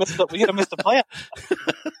 We gotta miss the playoff.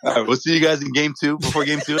 All right, we'll see you guys in game 2 before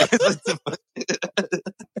game 2.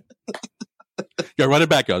 Yo, run it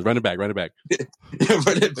back, guys. Run it back. Run it back.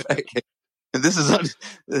 This is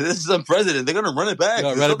unprecedented. They're gonna run it back.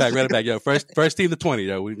 Yo, run it back. Yo, first team to 20.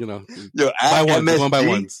 Yo, at MSG, one by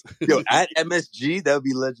ones. Yo, at MSG, that would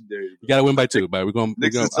be legendary. You gotta win by 2, but we're going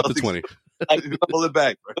up to 20. Pull it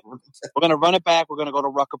back. We're gonna run it back. We're gonna go to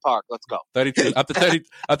Rucker Park. Let's go. 32 up to 30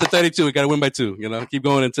 up to 32. We got to win by 2. You know, keep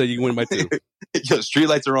going until you win by 2. Yo, street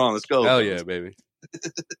lights are on. Let's go. Hell yeah, baby.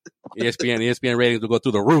 ESPN ratings will go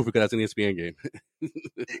through the roof because that's an ESPN game.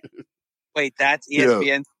 Wait, that's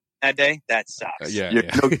ESPN that day? That sucks. Yeah.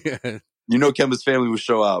 You know Kemba's family would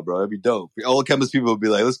show out, bro. That'd be dope. All Kemba's people would be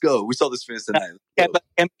like, let's go. We saw this fans tonight. Kemba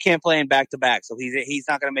can't play in back-to-back, so he's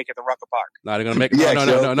not going to make it to Rucker Park. No, they're going to make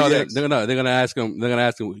No. They're going to ask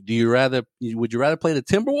him. Would you rather play the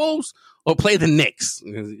Timberwolves or play the Knicks?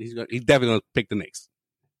 He's definitely going to pick the Knicks.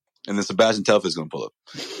 And then Sebastian Telfair is going to pull up.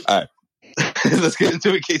 All right. Let's get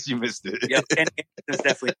into it in case you missed it. Yep, and it's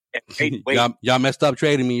definitely. Wait. Y'all messed up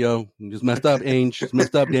trading me, yo. You just messed up, Ainge. Just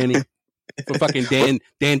messed up, Danny. For fucking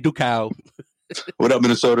Dan Ducal. What up,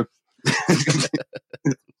 Minnesota?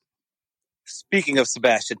 Speaking of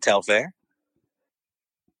Sebastian Telfair.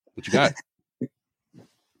 What you got?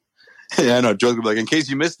 Yeah, I know. Joe's gonna be like, in case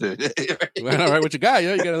you missed it. All right, what you got?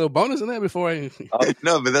 Yo, you got a little bonus in there before I...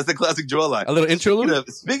 No, but that's the classic Joel line. A little interlude?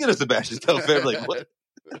 Speaking of Sebastian Telfair, like, what?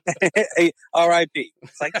 Hey, R.I.P.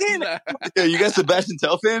 It's like, damn it. Yeah, you got Sebastian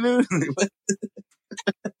Telfair, dude?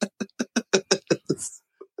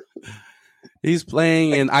 He's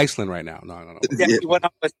playing in Iceland right now. No. Yeah, he went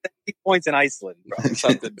up with 70 points in Iceland, bro.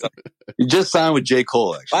 Something. He just signed with J.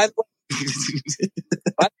 Cole, actually.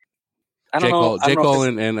 I don't know. J. Cole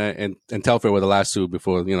and Telfair were the last two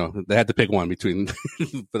before, you know, they had to pick one between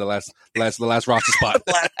for the last roster spot.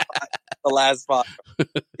 The last spot.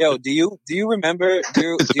 Yo, do you remember?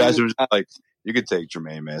 Sebastian was like, you could take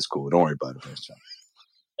Jermaine, man. It's cool. Don't worry about it.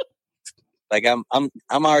 Like I'm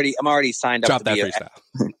already signed up Drop to that be freestyle.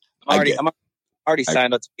 I'm already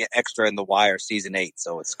signed up to be an extra in The Wire season 8,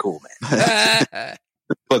 so it's cool, man.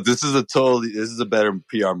 But this is a better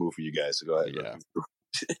PR move for you guys. So go ahead. Yeah.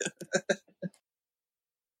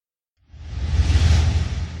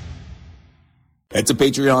 Head to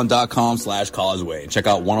patreon.com/causeway and check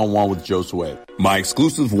out One-on-One with Josue, my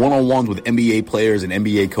exclusive one-on-ones with NBA players and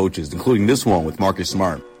NBA coaches, including this one with Marcus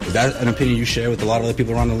Smart. Is that an opinion you share with a lot of other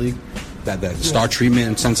people around the league? That star treatment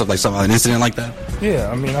in sense of like an incident like that?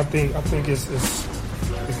 Yeah, I mean, I think it's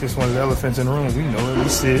just one of the elephants in the room. We know it, we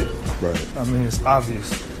see it. Right. I mean, it's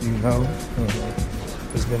obvious, you know.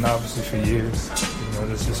 It's been obviously for years. You know,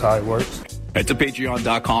 this is how it works. Head to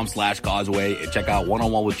patreon.com/causeway and check out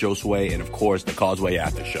One-on-One with Josue and, of course, the Causeway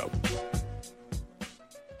After Show.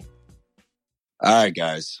 All right,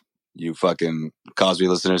 guys. You fucking Causeway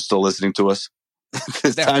listeners still listening to us? Of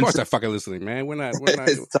course they're fucking listening, man. We're not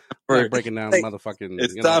breaking down motherfucking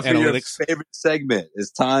It's time for analytics. Your favorite segment.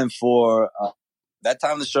 It's time for that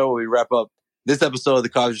time of the show where we wrap up this episode of the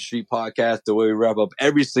Causeway Street Podcast, the way we wrap up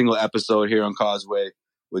every single episode here on Causeway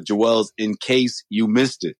with Joel's In Case You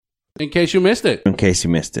Missed It. In case you missed it. In case you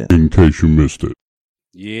missed it. In case you missed it.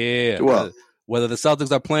 Yeah. Well, whether the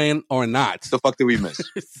Celtics are playing or not. The fuck did we miss?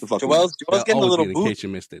 Joel's getting a little in boost. case you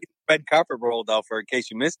missed it. Red carpet rolled out for In Case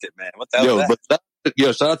You Missed It, man. What the hell is that?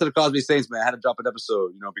 Shout out to the Cosby Saints, man. I had to drop an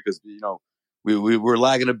episode, because, we were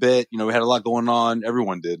lagging a bit. We had a lot going on.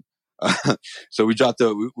 Everyone did. So we dropped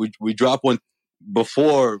we dropped one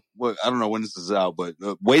before, I don't know when this is out, but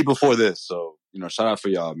way before this. So, shout out for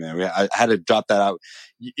y'all, man. I had to drop that out.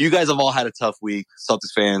 You guys have all had a tough week,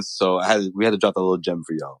 Celtics fans. So we had to drop that little gem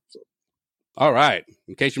for y'all. So. All right.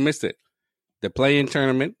 In case you missed it, the play-in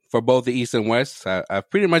tournament for both the East and West, I've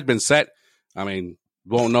pretty much been set. I mean,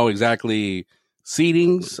 won't know exactly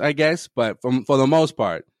seedings, I guess, but for the most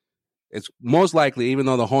part, it's most likely, even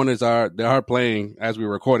though the Hornets are playing as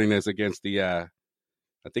we're recording this against the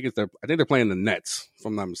I think they're playing the Nets, if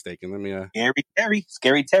I'm not mistaken. Let me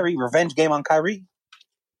Scary Terry, revenge game on Kyrie.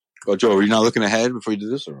 Oh, Joe, are you not looking ahead before you do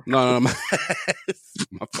this? Or? No, my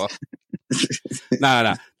fault.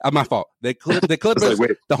 Nah, my fault. The Clippers,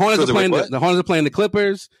 like, the Hornets are playing. What? The Hornets are playing the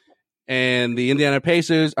Clippers, and the Indiana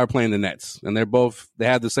Pacers are playing the Nets, and they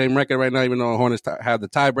have the same record right now, even though the Hornets have the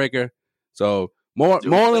tiebreaker. So more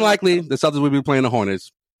than likely, the Celtics will be playing the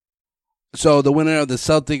Hornets. So the winner of the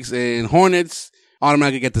Celtics and Hornets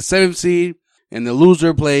automatically get the 7th seed, and the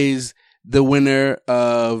loser plays the winner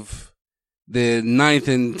of the 9th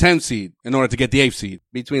and 10th seed in order to get the 8th seed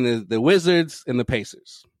between the Wizards and the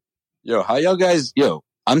Pacers. Yo, how y'all guys,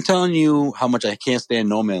 I'm telling you how much I can't stand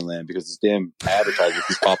No Man Land because this damn advertisement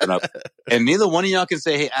keeps popping up. And neither one of y'all can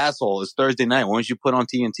say, hey, asshole, it's Thursday night. Why don't you put on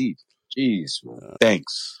TNT? Jeez.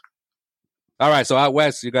 Thanks. All right, so out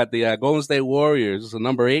west, you got the Golden State Warriors, the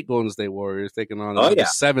number 8 Golden State Warriors, taking on the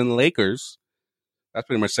 7 Lakers. That's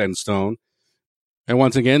pretty much set in stone. And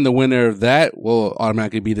once again, the winner of that will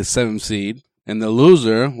automatically be the 7th seed. And the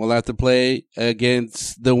loser will have to play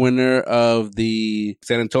against the winner of the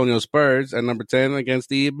San Antonio Spurs at number 10 against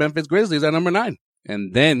the Memphis Grizzlies at number 9.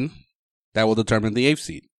 And then that will determine the 8th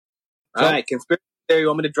seed. All right, conspiracy theory. You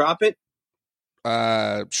want me to drop it?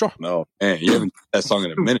 Sure. No, man, you haven't heard that song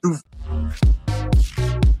in a minute.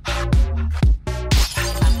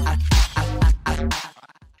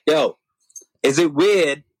 Yo, is it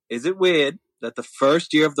weird that the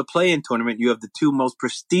first year of the play-in tournament, you have the two most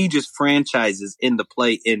prestigious franchises in the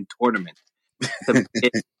play-in tournament?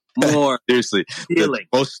 More seriously, feeling.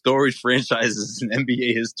 The most storied franchises in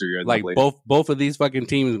NBA history are like both of these fucking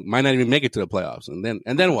teams might not even make it to the playoffs, and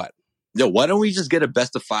then what? Yo, why don't we just get a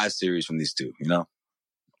best of 5 series from these two? You know,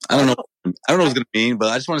 I don't know what it's gonna mean,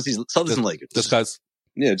 but I just want to see Celtics and Lakers. Just cause,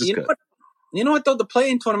 yeah, just cause. You know what though? The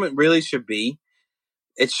play-in tournament really should be.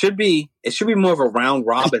 It should be more of a round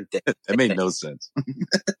robin thing. That made no sense.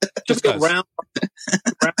 Just a round.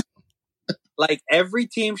 Like every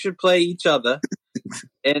team should play each other,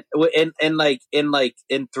 and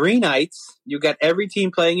in 3 nights you got every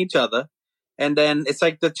team playing each other, and then it's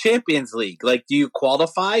like the Champions League. Like, do you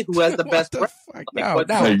qualify? Who has the best? You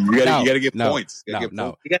gotta get points.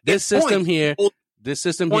 No. This system here,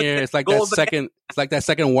 it's like that second. It's like that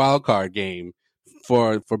second wild card game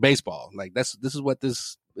for baseball. Like this is what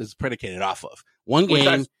this is predicated off of. One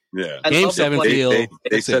game. Yeah. Game 7 field.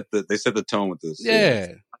 They set the tone with this.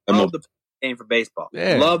 Yeah. I love the game for baseball.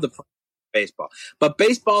 Yeah. Love the baseball. But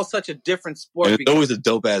baseball is such a different sport. And it's always a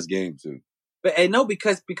dope ass game too. But I know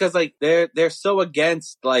because like they're so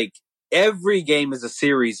against like every game is a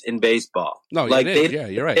series in baseball. No, like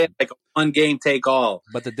you're right. Like a one game take all.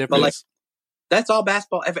 But the difference, like, that's all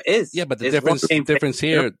basketball ever is. Yeah, but the difference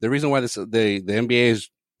here, the reason why the NBA has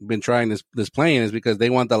been trying this playing is because they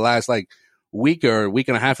want the last like week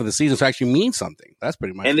and a half of the season to actually mean something. That's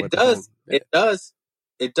pretty much. And it does.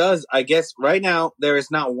 It does. I guess right now there is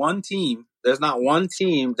not one team. There's not one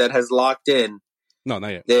team that has locked in. No,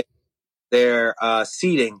 not yet. Their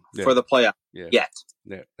seeding for the playoff yet.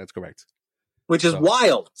 Yeah, that's correct. Which is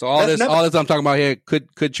wild. So all this I'm talking about here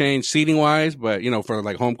could change seeding wise, but for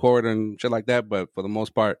like home court and shit like that. But for the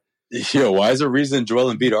most part, yo, why is there reason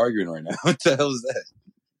Joel Embiid arguing right now? What the hell is that?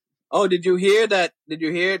 Oh, did you hear that? Did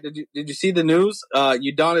you see the news?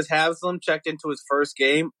 Udonis Haslem checked into his first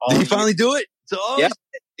game. Did he finally do it? So, yeah.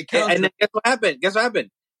 And then guess what happened?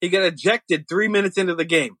 He got ejected 3 minutes into the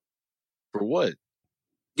game. For what?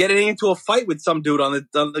 Getting into a fight with some dude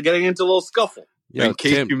getting into a little scuffle. Yeah,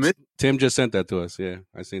 Tim just sent that to us. Yeah,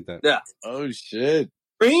 I seen that. Yeah. Oh shit.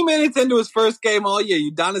 3 minutes into his first game all year,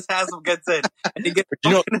 Udonis Haslem gets in, and he gets.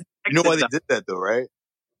 You know why they did that though, right?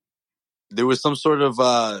 There was some sort of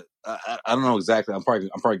I don't know exactly. I'm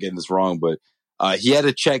probably getting this wrong, but he had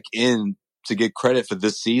to check in to get credit for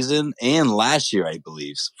this season and last year, I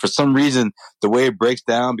believe. For some reason, the way it breaks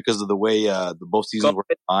down because of the way the both seasons were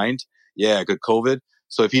combined. Yeah, good COVID.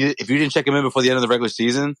 So if you didn't check him in before the end of the regular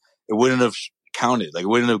season, it wouldn't have counted. Like it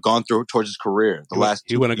wouldn't have gone through towards his career.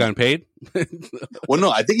 He wouldn't have gotten paid. Well,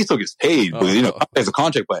 no, I think he still gets paid. But, as a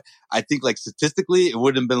contract. But I think like statistically, it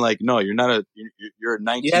wouldn't have been like, no, you're not you're a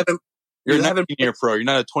 19. You're a 19-year pro. You're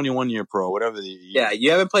not a 21-year pro. Whatever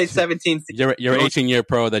you haven't played 17. You're an 18-year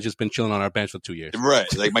pro that's just been chilling on our bench for 2 years. Right.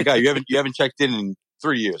 Like my guy, you haven't checked in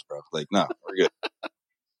 3 years, bro. Like no, we're good.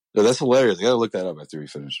 So that's hilarious. I gotta look that up after we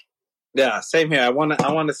finish. Yeah, same here. I want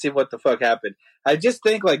to see what the fuck happened. I just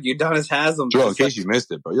think like Udonis Haslem. Joe, in case you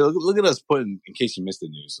missed it, bro. Look at us putting in case you missed the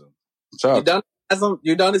news. So.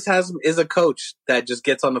 Udonis Haslem is a coach that just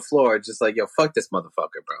gets on the floor, just like, yo, fuck this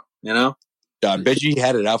motherfucker, bro. You know? Yeah, I bet you he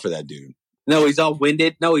had it out for that dude. No, he's all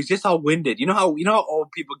winded. No, he's just all winded. You know how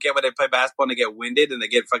old people get when they play basketball and they get winded and they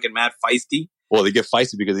get fucking mad feisty? Well, they get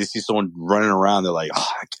feisty because they see someone running around. They're like,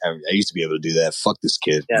 oh, I used to be able to do that. Fuck this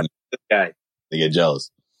kid. Yeah, this guy. They get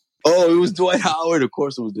jealous. Oh, it was Dwight Howard. Of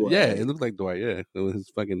course it was Dwight. Yeah, it looked like Dwight. Yeah, it was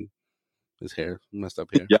his hair, messed up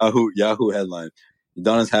hair. Yahoo headline.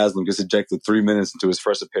 Udonis Haslem gets ejected 3 minutes into his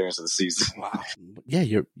first appearance of the season. Wow.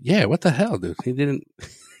 Yeah, what the hell, dude? He didn't.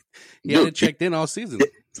 He hadn't checked in all season.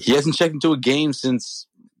 He hasn't checked into a game since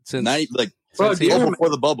before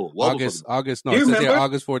the bubble. August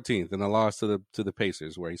 14th, and a loss to the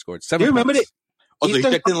Pacers where he scored 7 points. Remember it? Oh, so he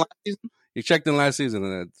checked in last season? He checked in last season,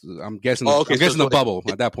 and I'm guessing. I'm guessing the bubble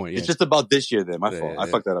at that point. Yeah. It's just about this year. Then my fault. I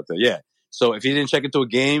fucked that up there. Yeah. So if he didn't check into a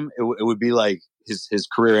game, it would be like his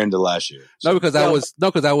career ended last year. So, because I was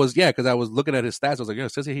looking at his stats. I was like, it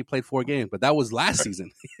says he played 4 games, but that was last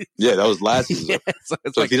season. Yeah, that was last season. Yeah,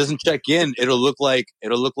 so if he doesn't check in, it'll look like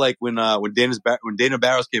when Dana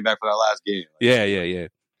Barros came back for that last game. Yeah.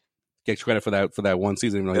 Get credit for that one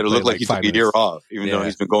season. It'll look like he took a year off, even though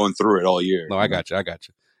he's been going through it all year. No, I got you.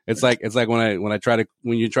 It's like when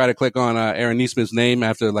you try to click on Aaron Neesmith's name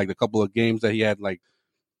after like a couple of games that he had like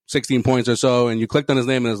 16 points or so, and you clicked on his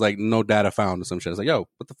name and it's like no data found or some shit. It's like, yo,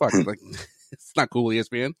 what the fuck? It's like, it's not cool,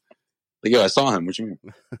 ESPN. Like, yo, I saw him. What you mean?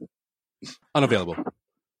 Unavailable.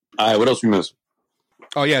 All right, what else we missed?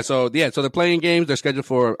 Oh yeah, so the playing games they're scheduled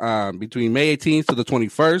for between May 18th to the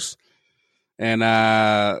 21st,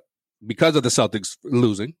 and because of the Celtics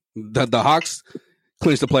losing, the Hawks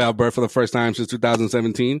clinched the playoff berth for the first time since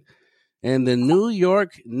 2017, and the New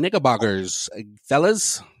York Knickerbockers,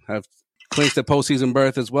 fellas, have clinched the postseason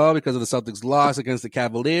berth as well because of the Celtics' loss against the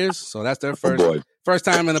Cavaliers. So that's their first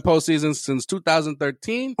time in the postseason since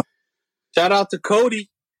 2013. Shout out to Cody.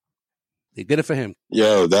 They did it for him.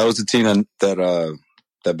 Yo, that was the team that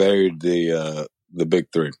buried the big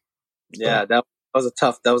three. Yeah, that was a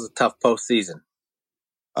tough postseason.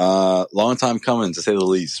 Long time coming, to say the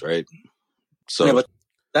least, right? So, yeah, but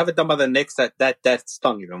have it done by the Knicks, that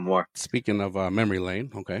stung even more. Speaking of memory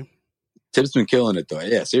lane, okay. Tibbs been killing it though.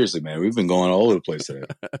 Yeah, seriously, man, we've been going all over the place today.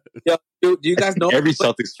 Yo, do you guys know every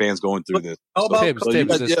Celtics fan's going through this? Tibbs,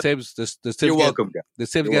 you're welcome, guys. Does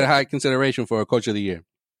Tibbs get a high consideration for a Coach of the Year?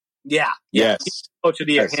 Yeah. Yes. Coach of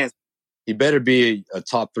the Year. Yes. He better be a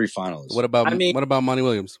top 3 finalist. What about Monty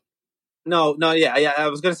Williams? No, yeah. I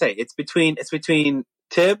was gonna say it's between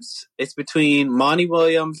Tibbs, it's between Monty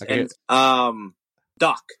Williams and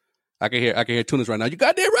Doc. I can hear Tunis right now. You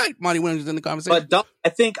got that right. Monty Williams is in the conversation. But Doc, I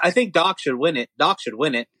think Doc should win it. Doc should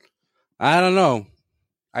win it. I don't know.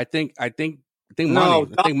 I think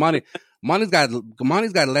Monty's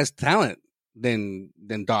got less talent than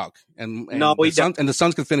Doc, and the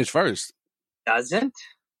Suns could finish first. Doesn't?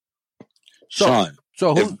 Sean.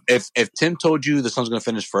 So if Tim told you the Suns going to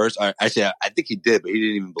finish first, I think he did, but he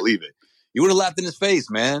didn't even believe it. You would have laughed in his face,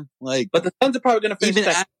 man. Like, but the Suns are probably going to finish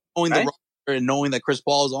even second, knowing the roster and knowing that Chris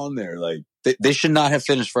Paul is on there. Like, they should not have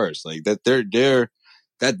finished first. Like that,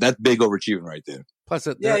 that's big overachieving right there. Plus,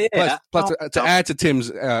 to add to Tim's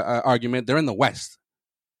argument, they're in the West.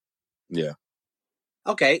 Yeah.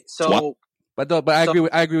 Okay, so. But I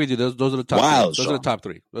agree with you. Those are the top. Those are the top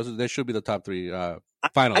 3. They should be the top 3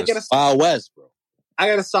 finalists. Wild West, bro. I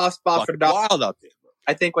got a soft spot for Doc. Wild out there, bro.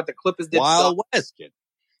 I think what the Clippers did. Wild West, kid.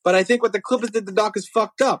 But I think what the Clippers did to Doc is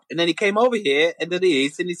fucked up. And then he came over here and did the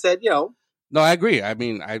East, and he said, "Yo." No, I agree. I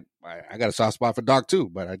mean, I got a soft spot for Doc too,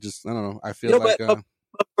 but I don't know. I feel like but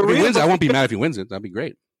if he wins, I won't be mad if he wins it. That'd be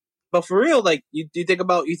great. But for real, like you think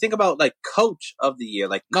about like Coach of the Year,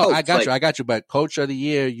 like coach, I got you. But Coach of the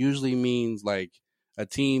Year usually means like a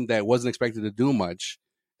team that wasn't expected to do much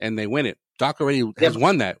and they win it. Doc already has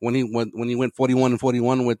won that when he went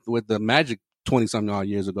 41-41 with the Magic 20-something odd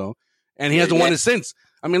years ago, and he hasn't won it since.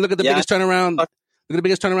 I mean, look at the biggest turnaround. Look at the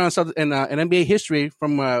biggest turnaround in NBA history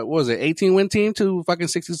from what was it, 18-win team to fucking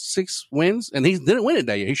 66 wins, and he didn't win it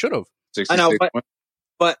that year. He should have. I know,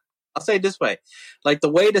 but I'll say it this way: like the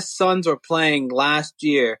way the Suns were playing last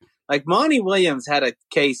year, like Monty Williams had a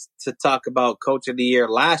case to talk about Coach of the Year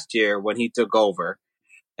last year when he took over,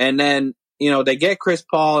 and then they get Chris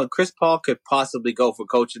Paul, and Chris Paul could possibly go for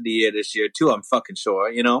Coach of the Year this year too. I'm fucking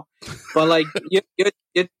sure, But like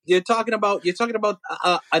you're talking about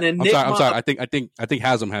an enigma. I'm sorry. I think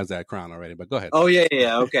Haslam has that crown already. But go ahead. Oh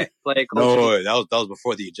yeah. Okay. Play no, that was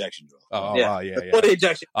before the ejection drill. Oh yeah. Before the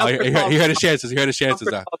ejection. Oh, he heard his chances.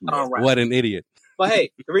 What an idiot. But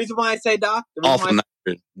hey, the reason why I say Doc,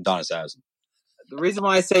 Donis Haslam. The reason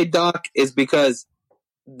why I say Doc is because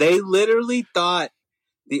they literally thought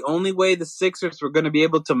the only way the Sixers were going to be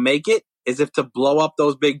able to make it is if to blow up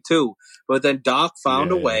those big 2. But then Doc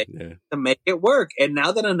found a way to make it work. And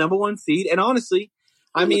now they're a number 1 seed. And honestly,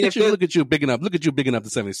 I mean, look at you bigging up the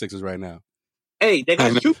 76ers right now. Hey, they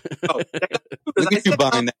got shooters. Look at you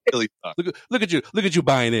buying that Philly stock. Look at you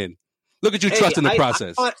buying in. Look at you trusting the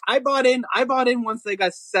process. I bought in once they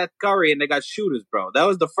got Seth Curry and they got shooters, bro. That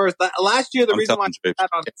was the first. Last year, the reason why I had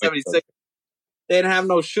on the 76ers. They didn't have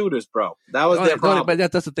no shooters, bro. That was their problem. But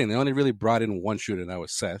that's the thing. They only really brought in one shooter, and that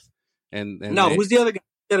was Seth. Who's the other guy?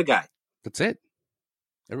 The other guy. That's it.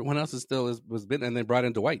 Everyone else was been, and they brought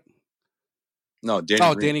in Dwight. No,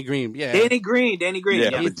 Danny Green. Yeah, Danny Green. Yeah,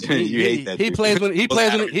 you hate that. He plays when he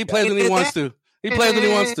wants to. He plays when he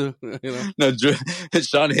wants to. No,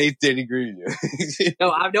 Sean hates Danny Green.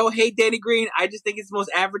 No, I don't hate Danny Green. I just think he's the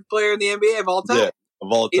most average player in the NBA of all time. Yeah,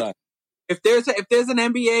 of all time. If there's an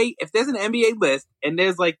NBA list and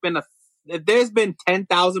there's been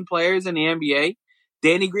 10,000 players in the NBA,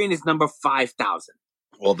 Danny Green is number 5,000.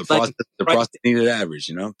 Well, the process needed average,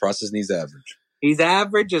 Process needs average. He's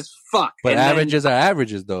average as fuck. But averages are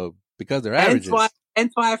averages though, because they're averages.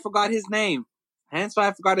 Hence why I forgot his name.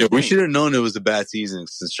 We should have known it was a bad season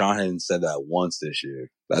since Sean hadn't said that once this year.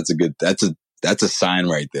 That's a sign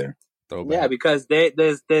right there. Yeah, because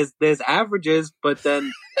there's averages, but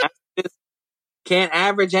then averages can't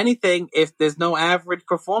average anything if there's no average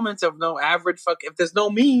performance, if there's no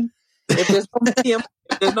mean, if there's no medium,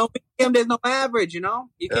 there's no average. You know,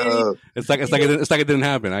 you can't even. It's like it didn't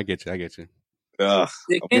happen. I get you. I'm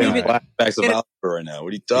getting flashbacks of algebra right now. What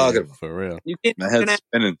are you talking about? For real? You can't. My head's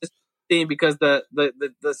spinning. Because the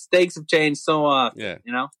stakes have changed so often. Yeah,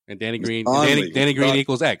 you know. And Danny Green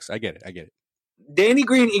equals X. I get it. Danny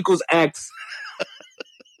Green equals X.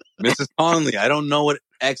 Mrs. Conley, I don't know what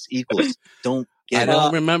X equals. I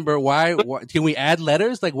don't remember why. Can we add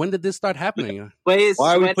letters? Like, when did this start happening? Why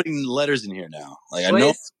are we putting letters in here now? Like, I know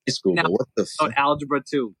high school, but what the fuck? Algebra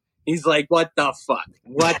 2. He's like, what the fuck?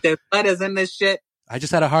 What, there's letters in this shit? I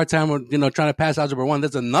just had a hard time with, trying to pass Algebra 1.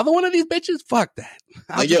 There's another one of these bitches? Fuck that.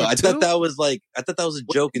 I thought that was a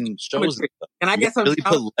joke in shows. Can I get some? Really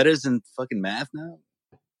put letters in fucking math now?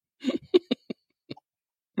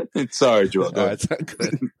 Sorry, Joel. No, it's not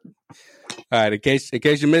good. All right, in case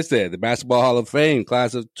you missed it, the Basketball Hall of Fame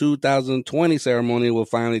class of 2020 ceremony will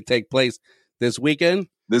finally take place this weekend.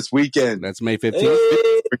 That's May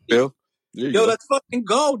 15th. Hey. Yo, let's fucking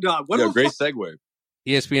go, dog. Great segue.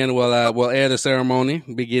 ESPN will air the ceremony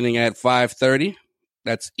beginning at 5:30.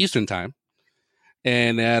 That's Eastern time.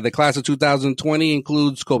 And the class of 2020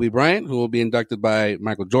 includes Kobe Bryant, who will be inducted by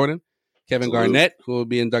Michael Jordan, Kevin Garnett, who will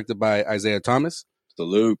be inducted by Isaiah Thomas,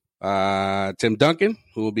 Salute. Tim Duncan,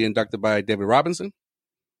 who will be inducted by David Robinson.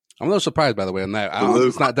 I'm a little surprised, by the way, on that.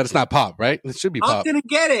 It's not Pop, right? It should be Pop. I didn't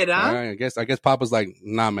get it, huh? Right, I guess Pop was like,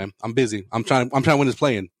 nah, man, I'm busy. I'm trying to win this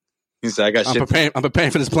play-in. He said, I got shit. I'm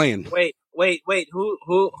preparing for this play-in. Wait.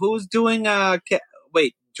 Who's doing?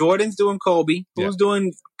 Jordan's doing Kobe. Who's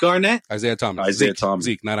doing Garnett? Isaiah Thomas.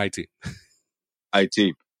 Zeke, not IT.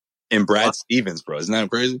 IT. And Brad Stevens, bro. Isn't that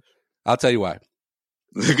crazy? I'll tell you why.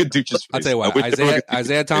 Look at Duchess face. I'll tell you why.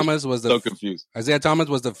 Isaiah Thomas was so confused. Isaiah Thomas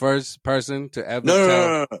was the first person to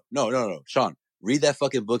ever No. Sean, read that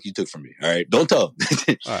fucking book you took from me. All right? Don't tell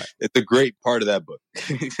him. All right. It's a great part of that book.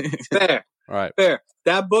 Fair. All right. Fair.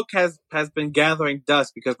 That book has been gathering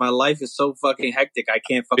dust because my life is so fucking hectic. I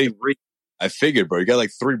can't fucking read. I figured, bro. You got like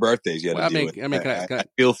 3 birthdays you had to deal with. I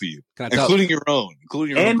feel for you. Including your own.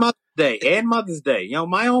 And Mother's Day. You know,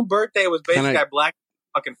 my own birthday was basically at black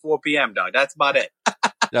fucking 4 p.m., dog. That's about it.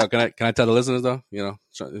 Yo, can I tell the listeners, though?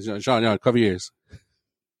 Sean, cover your ears.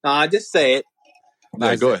 Just say it.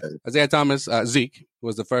 No, go ahead. Isaiah Thomas, Zeke,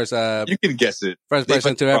 was the first. You can guess it. First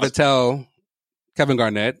person to ever tell Kevin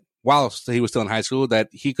Garnett, whilst he was still in high school, that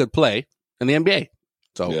he could play in the NBA.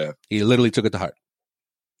 So he literally took it to heart.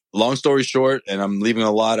 Long story short, and I'm leaving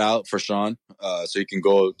a lot out for Sean, so you can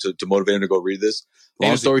go to motivate him to go read this.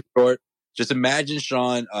 Long story short, just imagine,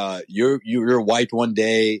 Sean, you're wiped one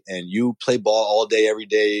day and you play ball all day, every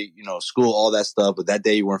day, school, all that stuff, but that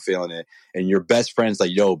day you weren't feeling it. And your best friend's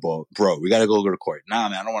like, yo, bro, we got to go to the court. Nah,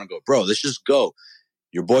 man, I don't want to go. Bro, let's just go.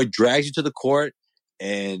 Your boy drags you to the court,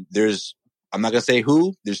 and I'm not going to say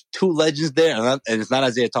who, there's 2 legends there, and it's not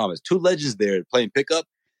Isaiah Thomas. 2 legends there playing pickup.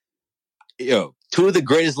 2 of the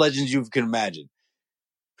greatest legends you can imagine.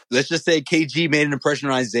 Let's just say KG made an impression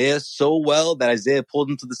on Isaiah so well that Isaiah pulled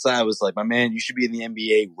him to the side and was like, my man, you should be in the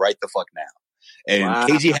NBA right the fuck now. And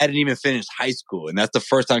KG hadn't even finished high school. And that's the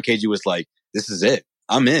first time KG was like, this is it.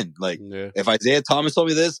 I'm in. Like, if Isaiah Thomas told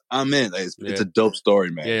me this, I'm in. Like, it's a dope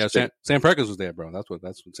story, man. Yeah. Sam Perkins was there, bro. That's what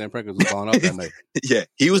Sam Perkins was calling up that night. Yeah.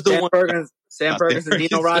 He was the one. Sam Perkins and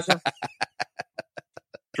Dino Raja.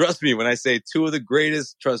 Trust me when I say 2 of the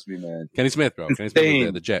greatest. Trust me, man. Kenny Smith, bro. Kenny Smith was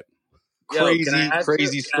there, the Jet.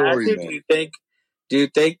 Crazy story, man. Do you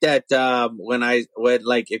think that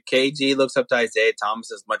if KG looks up to Isaiah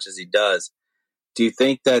Thomas as much as he does, do you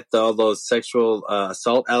think that all those sexual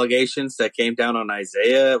assault allegations that came down on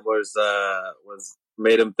Isaiah was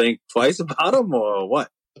made him think twice about him, or what?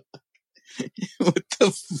 What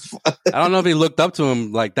the fuck? I don't know if he looked up to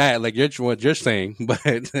him like that, like what you're saying, but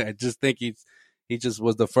I just think he just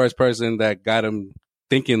was the first person that got him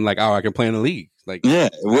thinking like, oh, I can play in the league. Like, yeah,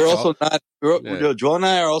 we're also not. Joel and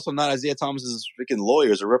I are also not Isaiah Thomas's freaking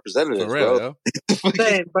lawyers or representatives, for real, bro. I'm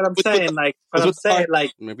saying,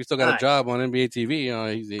 maybe he still got a job on NBA TV.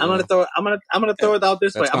 I'm gonna throw it out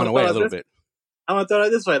this way. I'm gonna away a little bit. I'm gonna throw it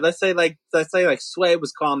this way. Let's say Sway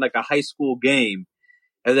was calling like a high school game,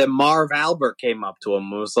 and then Marv Albert came up to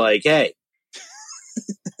him and was like, "Hey,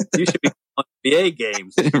 you should be on NBA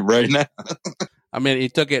games right now." I mean, he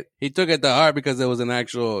took it to heart because it was an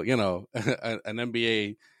actual, an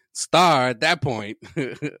NBA star at that point.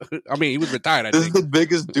 I mean, he was retired, I think. This is the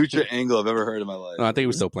biggest Dutra angle I've ever heard in my life. No, I think he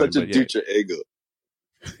was still playing. Such a Dutra angle.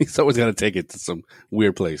 He's always going to take it to some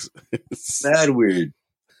weird place. Mad weird.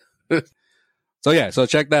 So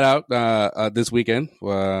check that out this weekend.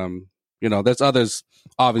 There's others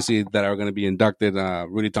obviously that are going to be inducted.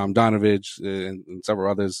 Rudy Tomjanovich and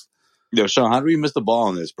several others. Yo, Sean, how do we miss the ball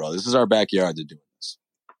on this, bro? This is our backyard to do this.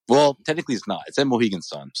 Well, technically it's not. It's at Mohegan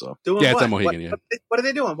Sun, so. Doing it's what? at Mohegan, What are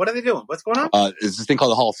they doing? What's going on? It's this thing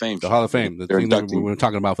called the Hall of Fame. The Hall of Fame. The thing that we were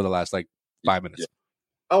talking about for the last 5 minutes. Yeah.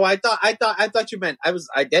 Oh, I thought you meant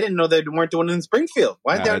I didn't know they weren't doing it in Springfield.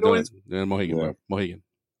 Why aren't they doing it? They're in Mohegan, bro. Mohegan.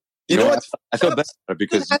 You know what? I feel bad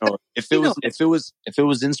because if it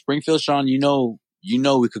was in Springfield, Sean, you know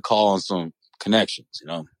we could call on some connections.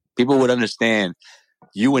 People would understand.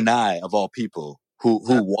 You and I, of all people, who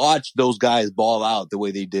watched those guys ball out the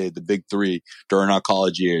way they did, the big three during our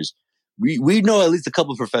college years, we know at least a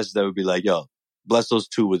couple of professors that would be like, "Yo, bless those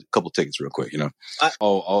two with a couple tickets, real quick." Now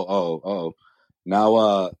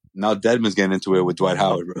Dedmon's getting into it with Dwight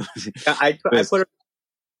Howard, bro. I put.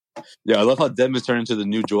 Yeah, I love how Dedmon's turned into the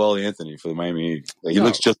new Joel Anthony for the Miami Heat. He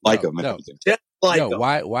looks just like him. Just like him.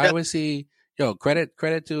 Why was he? Credit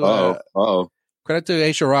to credit to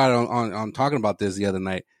A. Sherrod on talking about this the other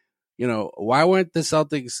night. Why weren't the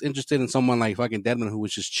Celtics interested in someone like fucking Dedmon who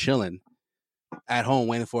was just chilling at home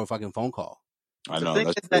waiting for a fucking phone call? I know.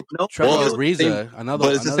 Trevor Ariza,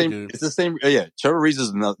 another same. dude. It's the same. Yeah, Trevor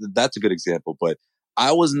Ariza that's a good example. But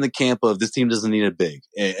I was in the camp of this team doesn't need a big,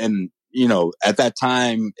 and at that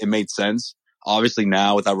time it made sense. Obviously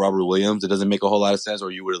now without Robert Williams, it doesn't make a whole lot of sense.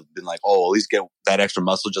 Or you would have been like, at least get that extra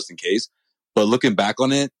muscle just in case. But looking back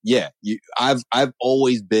on it, I've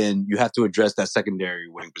always been. You have to address that secondary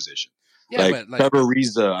winning position. Yeah, Trevor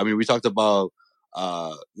Ariza. I mean, we talked about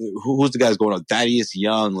who's the guys going on? Thaddeus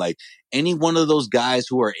Young. Like any one of those guys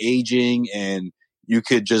who are aging, and you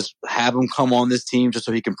could just have him come on this team just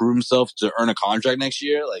so he can prove himself to earn a contract next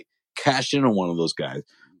year. Like cash in on one of those guys.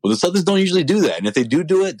 Well, the Celtics don't usually do that, and if they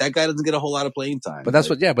do it, that guy doesn't get a whole lot of playing time. But that's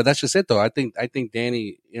but that's just it, though. I think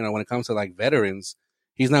Danny, when it comes to like veterans,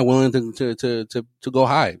 he's not willing to go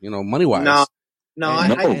high, money wise.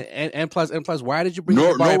 And plus, why did you bring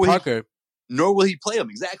Jabari Parker? Nor will he play him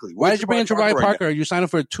exactly. Why did you bring in Jabari Parker? You signed him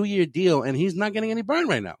for a 2-year deal, and he's not getting any burn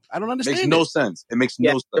right now. I don't understand. It makes no sense. It makes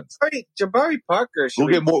no sense. Jabari Parker.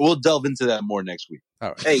 We'll delve into that more next week. All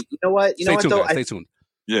right. Hey, you know what? Stay tuned.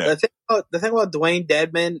 Yeah. The thing about Dwayne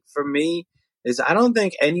Dedmon for me is I don't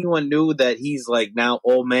think anyone knew that he's like now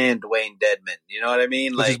old man Dwayne Dedmon. You know what I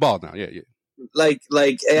mean? Like he's bald now. Yeah. Like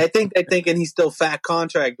I think they're thinking he's still fat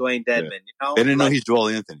contract Dwayne Dedmon. They didn't know he's Joel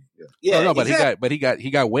Anthony. But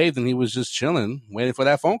he got waived and he was just chilling, waiting for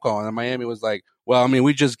that phone call. And Miami was like, well, I mean,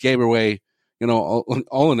 we just gave away, Kelly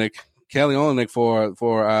Olynyk for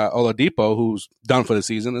Oladipo, who's done for the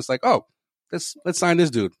season. It's like, let's sign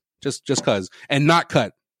this dude just cause, and not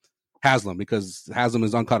cut Haslam because Haslam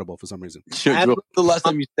is uncuttable for some reason. Sure, the last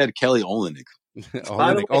time you said Kelly Olynyk.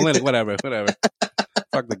 Olynyk, whatever.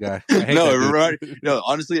 Fuck the guy.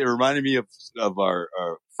 Honestly, it reminded me of our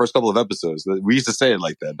first couple of episodes. We used to say it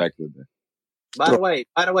like that back in the day. By the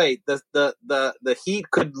way, the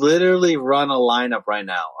Heat could literally run a lineup right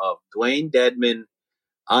now of Dwayne Dedmon,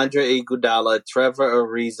 Andre Iguodala, Trevor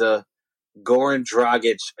Ariza, Goran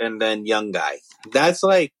Dragic, and then young guy. That's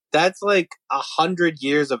like 100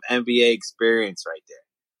 years of NBA experience right there.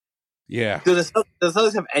 Yeah. Do the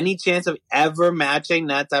Celtics have any chance of ever matching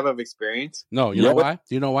that type of experience? No. You know why?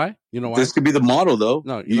 Do you know why? This could be the model, though.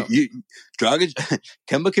 No. Dragic,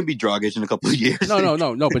 Kemba can be Dragic in a couple of years. No.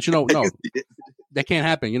 But no. That can't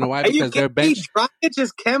happen. You know why? Because their bench. Dragic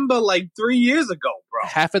is Kemba like 3 years ago, bro.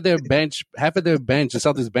 Half of their bench, the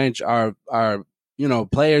Celtics bench are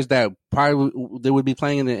players that probably they would be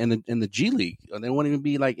playing in the G League, or they wouldn't even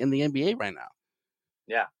be like in the NBA right now.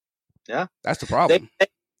 Yeah. That's the problem.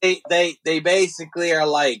 They basically are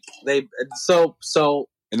like so.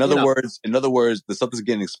 In other words, the Celtics are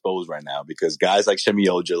getting exposed right now because guys like Semi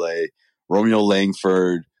Ojeleye, Romeo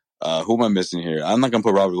Langford. Who am I missing here? I'm not gonna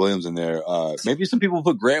put Robert Williams in there. Maybe some people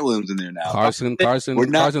put Grant Williams in there now. Carson Edwards.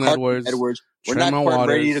 We're not quite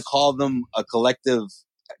ready to call them a collective.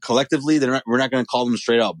 Collectively, we're not going to call them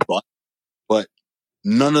straight out, but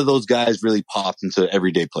none of those guys really popped into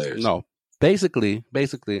everyday players. No, basically,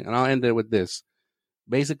 and I'll end it with this.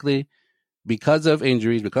 Basically, because of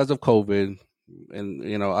injuries, because of COVID,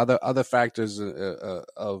 and other factors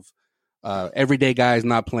of everyday guys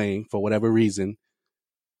not playing for whatever reason,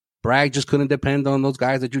 Bragg just couldn't depend on those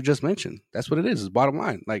guys that you just mentioned. That's what it is. It's bottom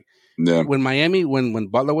line. Like when Miami, when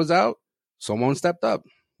Butler was out, someone stepped up.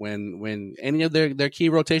 When any of their key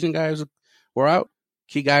rotation guys were out,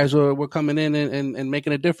 key guys were coming in and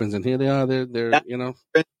making a difference. And here they are. They're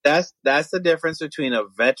That's the difference between a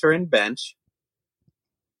veteran bench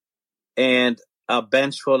and a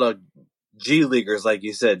bench full of G leaguers, like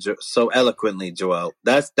you said so eloquently, Joel.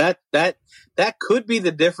 That could be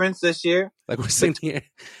the difference this year. Like we're sitting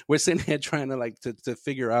here trying to like to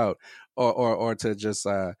figure out or to just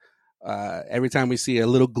every time we see a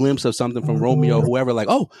little glimpse of something from Romeo, whoever, like,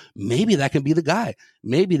 oh, maybe that could be the guy.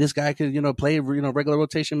 Maybe this guy could, play, regular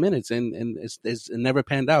rotation minutes, and it never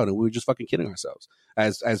panned out, and we were just fucking kidding ourselves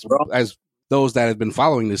as those that have been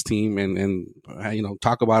following this team and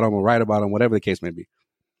talk about them or write about them, whatever the case may be.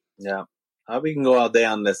 Yeah, we can go all day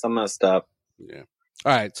on this. I'm gonna stop. Yeah.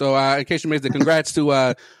 All right. So in case you missed it, congrats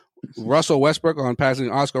to Russell Westbrook on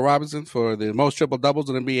passing Oscar Robertson for the most triple doubles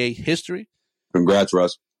in NBA history. Congrats,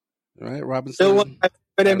 Russ. All right, Robinson. Still one of my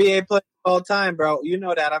favorite NBA players of all time, bro. You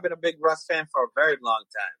know that. I've been a big Russ fan for a very long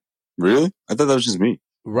time. Really? I thought that was just me.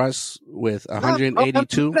 Russ with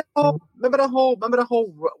 182. Remember the whole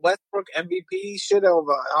Westbrook MVP shit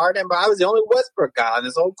over Harden, but I was the only Westbrook guy on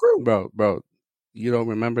this whole crew. Bro, you don't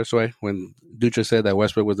remember, Sway, when Dutra said that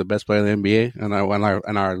Westbrook was the best player in the NBA,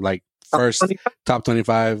 and our like first top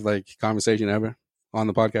 25 like conversation ever on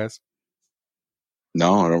the podcast?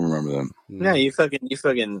 No, I don't remember them. Yeah, you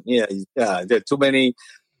fucking yeah. There are too many.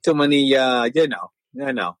 I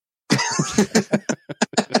know.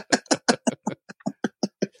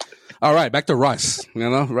 All right, back to Russ.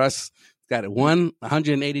 Russ got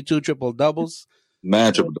 182 triple doubles.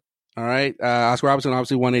 Man, triple. All right, Oscar Robertson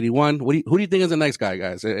obviously 181. Who do you think is the next guy,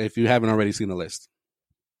 guys? If you haven't already seen the list,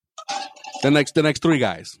 the next three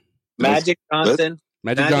guys. Magic Johnson.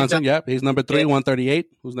 Magic Johnson. Yep, he's number 3, 138.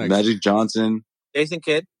 Who's next? Magic Johnson. Jason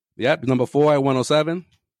Kidd. Yep, number 4 at 107.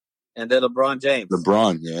 And then LeBron James.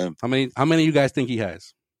 LeBron, yeah. How many of you guys think he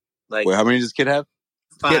has? Wait, how many does Kidd have?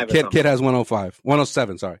 5. Kidd has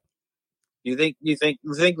 107. Sorry. You think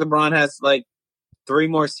LeBron has like 3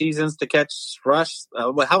 more seasons to catch Russ?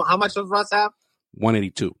 How much does Russ have?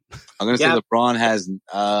 182. I'm gonna say LeBron has.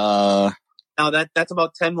 No, that's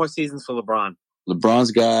about 10 more seasons for LeBron.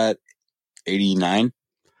 LeBron's got 89,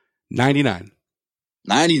 99.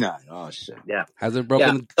 99. Oh shit. Yeah, hasn't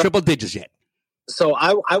broken triple digits yet. So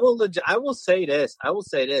I will say this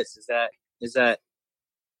is that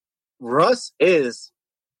Russ is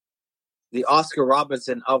the Oscar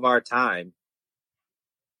Robertson of our time.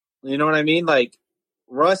 You know what I mean? Like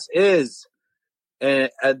Russ is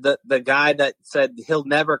the guy that said he'll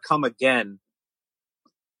never come again,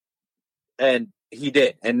 and he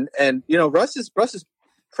did. And Russ is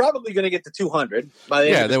probably going to get to 200 by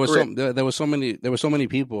the end of his career. There were so many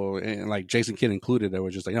people, and like Jason Kidd included, that were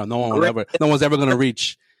just like, no one's ever going to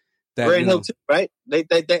reach that. Grant Hill too, right? They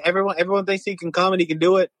everyone thinks he can come and he can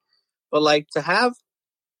do it, but like to have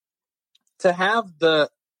the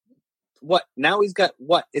what? Now he's got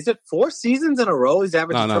what? Is it 4 seasons in a row? He's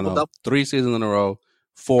averaging triple-double. 3 seasons in a row,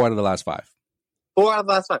 4 out of the last 5. 4 out of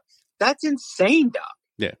the last 5. That's insane, dog.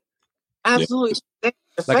 Yeah, absolutely. Yeah.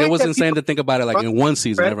 Like it was insane to think about it like in one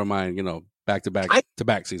season. Never mind, back to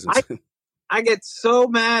back seasons. I get so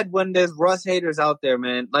mad when there's Russ haters out there,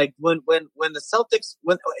 man. Like when the Celtics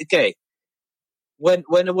when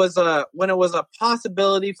it was a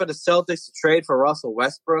possibility for the Celtics to trade for Russell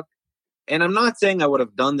Westbrook. And I'm not saying I would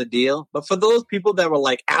have done the deal, but for those people that were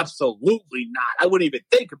like, absolutely not, I wouldn't even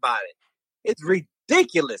think about it. It's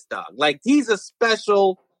ridiculous, dog. Like he's a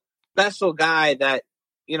special guy that,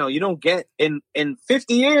 you don't get in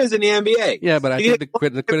 50 years in the NBA. Yeah, but I think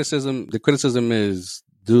the criticism is,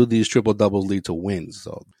 do these triple doubles lead to wins?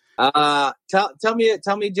 So, tell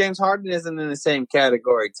me, James Harden isn't in the same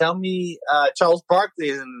category. Tell me, Charles Barkley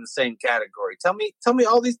isn't in the same category. Tell me,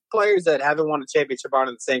 all these players that haven't won a championship aren't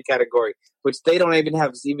in the same category, which they don't even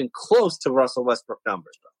have even close to Russell Westbrook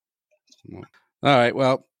numbers, bro. All right,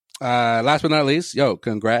 well, last but not least,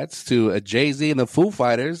 congrats to Jay-Z and the Foo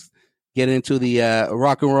Fighters getting into the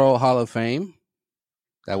Rock and Roll Hall of Fame.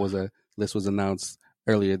 List was announced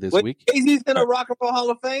earlier this week. Jay-Z's in a Rock and Roll Hall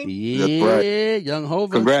of Fame? Yeah, that's right. Young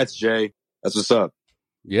Hova. Congrats, Jay. That's what's up.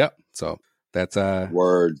 Yep. So that's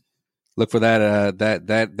word. Look for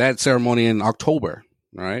that ceremony in October.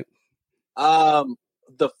 All right.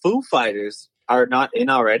 The Foo Fighters are not in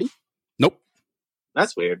already? Nope.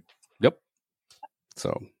 That's weird. Yep.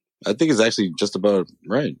 So I think it's actually just about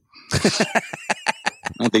right.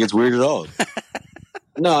 I don't think it's weird at all.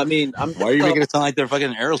 No, I mean, why are you making it sound like they're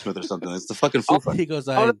fucking Aerosmith or something? It's the fucking Foo Fighters. He goes,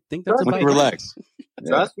 I think that's about relax.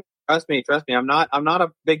 Trust me. I'm not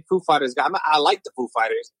a big Foo Fighters guy. I like the Foo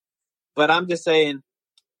Fighters, but I'm just saying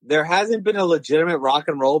there hasn't been a legitimate rock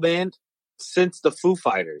and roll band since the Foo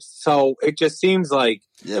Fighters. So it just seems like,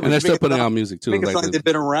 and they're still putting out music too. Like they've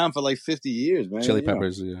been around for like 50 years, man. Chili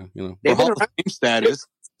Peppers, They've been around status.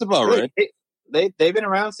 It's about right. they've been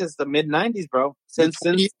around since the mid '90s, bro. Since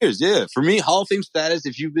 20 years, yeah. For me, Hall of Fame status.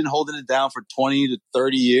 If you've been holding it down for 20 to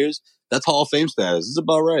 30 years, that's Hall of Fame status. It's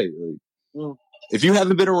about right. Like, if you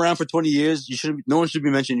haven't been around for 20 years, you shouldn't. No one should be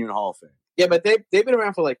mentioning you in Hall of Fame. Yeah, but they've been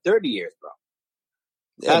around for like 30 years, bro.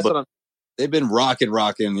 Yeah, that's what I'm. They've been rocking.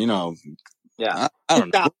 You know. Yeah, I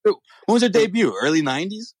don't know. When was their debut? Early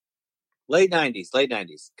 '90s, late '90s.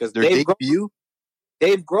 Because their debut.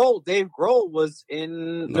 Dave Grohl was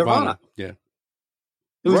in Nirvana. Yeah.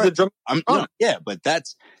 Who's the drummer? Yeah, but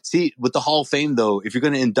with the Hall of Fame though, if you're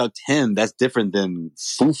going to induct him, that's different than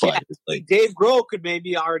Foo Fighters. Yeah, like Dave Grohl could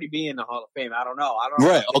maybe already be in the Hall of Fame. I don't know.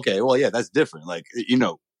 Right. Okay. Well, yeah, that's different. Like, you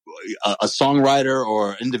know, a songwriter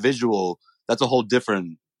or individual, that's a whole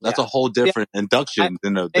different. That's a whole different induction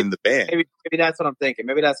than the band. Maybe that's what I'm thinking.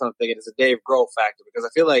 It's a Dave Grohl factor because I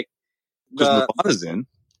feel like because Nirvana's in.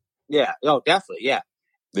 Yeah. Oh, definitely. Yeah.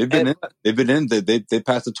 They've been in. They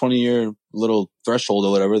passed the 20-year little threshold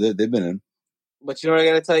or whatever. They've been in. But you know what I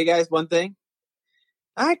got to tell you guys? One thing.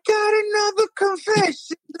 I got another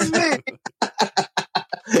confession to make.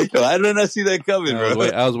 Yo, I did not see that coming, bro.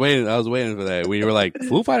 I was waiting for that. We were like,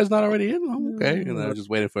 Foo Fighters not already in? Oh, okay. And I was just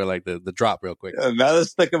waiting for like the drop real quick. Yeah, now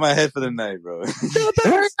that's stuck in my head for the night, bro. The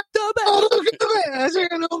best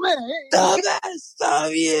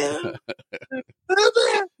of you.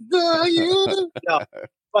 The best of you. Yo,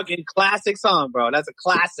 fucking classic song, bro. That's a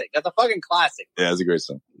classic. That's a fucking classic. Yeah, that's a great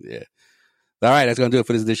song. Yeah. All right, that's going to do it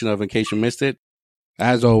for this edition of In Case You Missed It.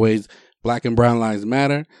 As always, Black and Brown Lives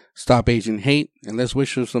Matter. Stop Asian hate. And let's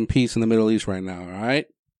wish for some peace in the Middle East right now, all right?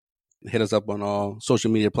 Hit us up on all social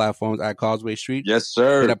media platforms at Causeway Street. Yes,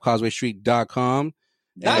 sir. Hit up causewaystreet.com.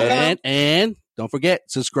 And don't forget,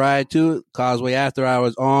 subscribe to Causeway After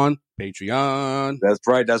Hours on Patreon. That's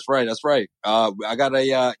right. I got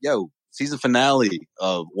a, season finale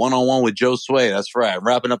of One-on-One with Joe Sway. That's right. I'm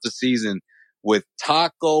wrapping up the season with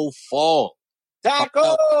Taco Fall.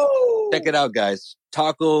 Taco! Check it out, guys.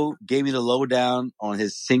 Taco gave me the lowdown on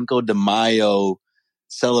his Cinco de Mayo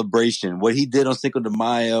celebration. What he did on Cinco de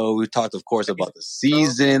Mayo. We talked, of course, about the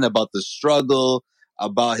season, about the struggle,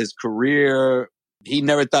 about his career. He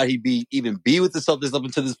never thought he'd even be with the Celtics up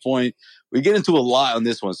until this point. We get into a lot on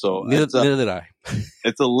this one, so neither did I.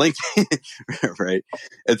 It's a lengthy, right?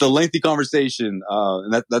 It's a lengthy conversation,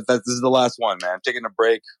 and this is the last one, man. I'm taking a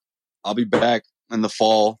break. I'll be back in the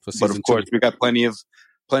fall, but of course, we got plenty of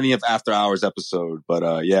after hours episode.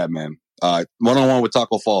 But yeah, man, One-on-One with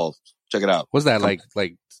Taco Fall. Check it out. Was that like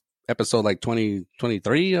episode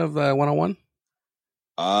 2023 of One-on-One?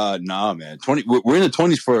 Nah, man. 20. We're in the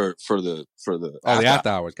 20s for the the after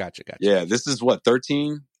hours. Gotcha. Yeah, this is what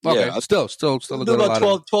 13. Okay, yeah, still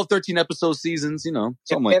about 12, 13 episode seasons. You know,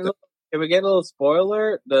 something like that. Can we get a little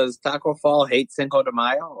spoiler? Does Taco Fall hate Cinco de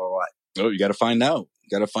Mayo or what? Oh, you got to find out.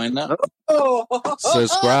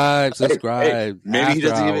 Subscribe. Hey, maybe he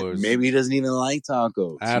doesn't even like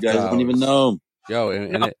tacos. After you guys don't even know. Yo,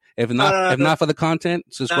 and if not for the content,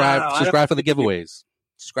 subscribe for the giveaways.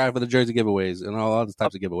 Subscribe for the jersey giveaways and all other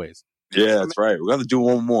types of giveaways. Yeah, that's right. We're gonna do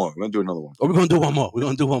one more. We're gonna do another one. Oh, we're gonna do one more.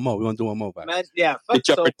 Yeah, fuck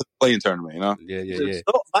Soapy. The playing tournament, you know. Yeah. So,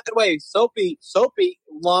 by the way, Soapy,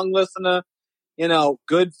 long listener,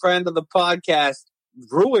 good friend of the podcast,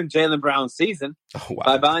 ruined Jaylen Brown's season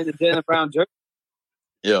by buying the Jaylen Brown jersey.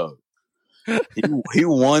 Yo, he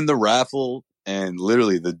won the raffle, and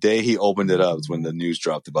literally the day he opened it up is when the news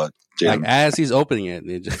dropped about Jaylen. Like as he's opening it,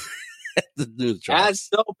 the news drops. As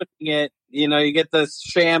he's opening it, you get the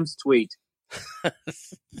Shams tweet.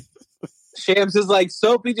 Shams is like,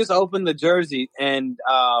 Soapy just opened the jersey, and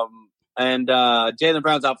Jaylen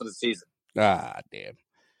Brown's out for the season. Ah, damn.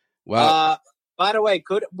 Well. By the way,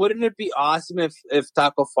 wouldn't it be awesome if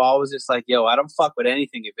Taco Fall was just like, yo, I don't fuck with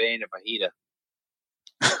anything if it ain't a fajita.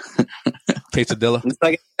 Quesadilla. It's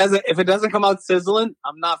like, if it doesn't come out sizzling,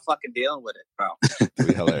 I'm not fucking dealing with it, bro. It'd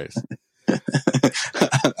be hilarious.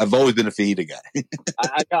 I've always been a fajita guy.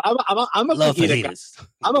 I'm a fajita guy.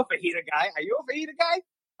 I'm a fajita guy. Are you a fajita guy?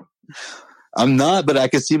 I'm not, but I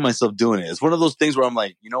can see myself doing it. It's one of those things where I'm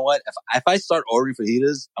like, you know what? If I start ordering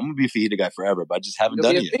fajitas, I'm gonna be a fajita guy forever. But I just haven't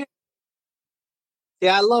done it yet.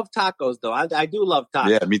 Yeah, I love tacos, though. I do love tacos.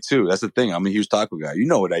 Yeah, me too. That's the thing. I'm a huge taco guy. You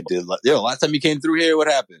know what I did? Last time you came through here, what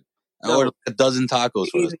happened? I ordered a dozen tacos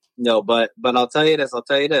for us. No, but I'll tell you this.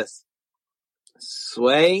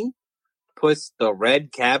 Sway puts the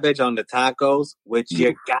red cabbage on the tacos, which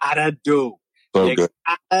you gotta do. So you good.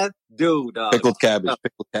 Gotta do, dog. Pickled cabbage.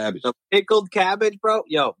 The pickled cabbage, bro.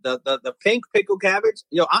 Yo, the pink pickled cabbage.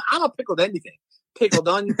 Yo, I'm a pickled anything. Pickled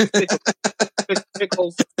onions,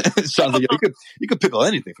 pickles. Sounds like you could pickle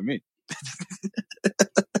anything for me.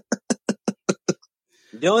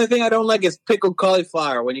 The only thing I don't like is pickled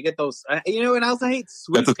cauliflower when you get those. You know what else I hate?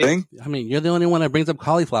 Sweet That's the thing. I mean, you're the only one that brings up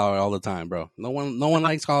cauliflower all the time, bro. No one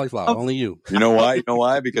likes cauliflower. Only you. You know why? You know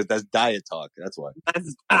why? Because that's diet talk. That's why.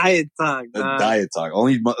 That's diet talk. That's diet talk.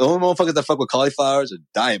 Only motherfuckers that fuck with cauliflowers are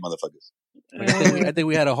diet motherfuckers. I think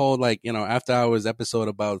we had a whole after hours episode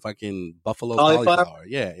about fucking buffalo cauliflower.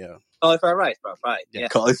 Yeah. Cauliflower rice, bro. Right. Yeah.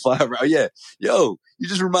 Cauliflower. Oh, yeah. Yo, you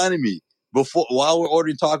just reminded me. While we're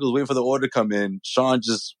ordering tacos, waiting for the order to come in, Sean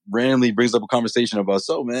just randomly brings up a conversation about,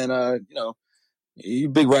 so man, you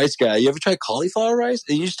big rice guy. You ever tried cauliflower rice?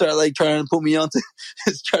 And you start trying to put me on to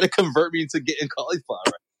try to convert me into getting cauliflower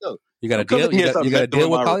rice. Yo, you got a deal? You got a deal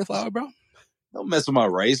with cauliflower, rice, bro? Don't mess with my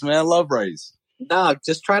rice, man. I love rice. Nah,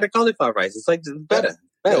 just try the cauliflower rice. It's better.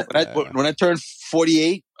 Yo, when I turn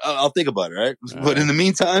 48, I'll think about it, right? But in the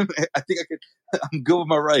meantime, I think I'm good with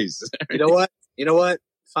my rice. You know what?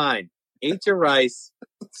 Fine. Eat your rice.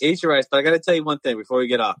 But I got to tell you one thing before we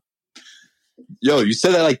get off. Yo, you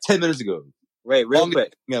said that 10 minutes ago. Wait, real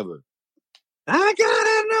quick. Ever. I got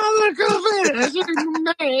another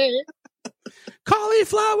COVID.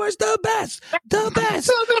 Cauliflower's the best. The best.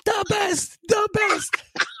 The best. The best.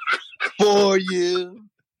 For you.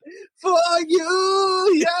 Yo,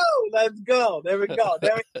 let's go. There we go.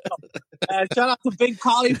 Shout out to Big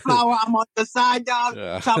Cauliflower. I'm on the side, dog.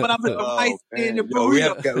 Chopping up with the rice in the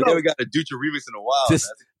burrito. We got a Dutra remix in a while.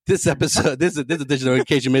 This episode, this edition of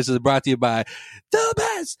Education Mix is brought to you by the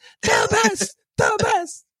best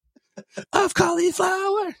of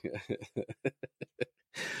cauliflower.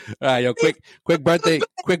 All right, yo, quick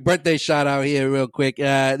birthday shout out here, real quick.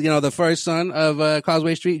 The first son of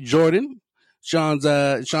Causeway Street, Jordan. Sean's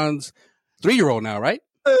 3-year-old now, right?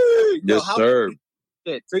 Yes, sir.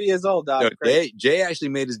 3 years old, dog. Yo, Jay actually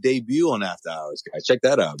made his debut on After Hours, guys. Check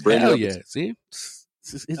that out. Hell yeah. See?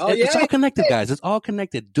 It's all connected, guys. It's all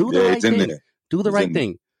connected. Do the right thing. Do the right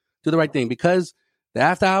thing. Do the right thing. Because the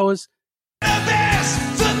After Hours. The best.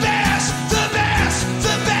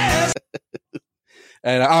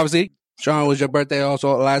 And obviously, Sean, was your birthday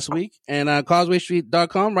also last week. And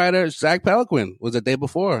CausewayStreet.com writer Zach Peliquin was the day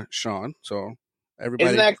before Sean. So everybody.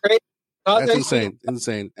 Isn't that crazy? That's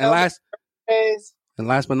insane. And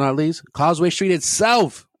last but not least, Causeway Street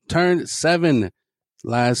itself turned 7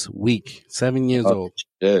 last week. 7 years old.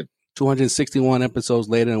 Shit. 261 episodes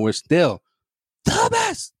later, and we're still the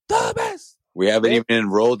best. We haven't even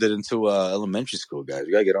enrolled it into elementary school, guys.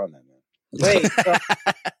 We gotta get on that, man. Wait,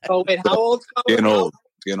 how old? Getting old.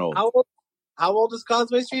 How old is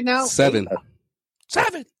Causeway Street now? 7.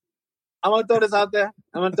 I'm gonna throw this out there.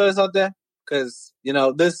 Because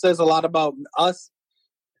this says a lot about us,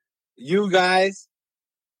 you guys,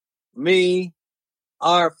 me,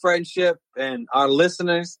 our friendship, and our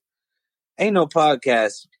listeners. Ain't no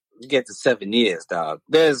podcast get to 7 years, dog.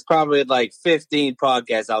 There's probably 15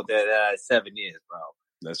 podcasts out there that are 7 years, bro.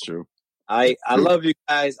 That's true. I love you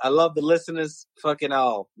guys. I love the listeners. Fucking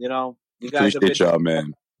all. You guys appreciate y'all,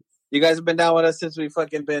 man. You guys have been down with us since we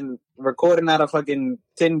fucking been recording out of fucking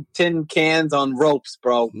tin cans on ropes,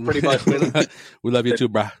 bro. Pretty much. We love you too,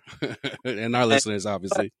 bro. And our listeners,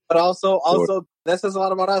 obviously. But also, that says a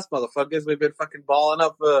lot about us, motherfuckers. We've been fucking balling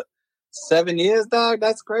up for 7 years, dog.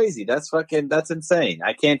 That's crazy. That's insane.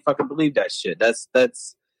 I can't fucking believe that shit. That's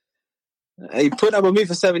you put up with me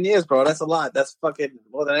for 7 years, bro. That's a lot. That's fucking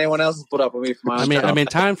more than anyone else has put up with me for my. I mean,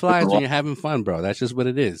 time flies when you're having fun, bro. That's just what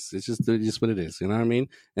it is. It's just what it is. You know what I mean?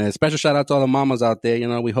 And a special shout out to all the mamas out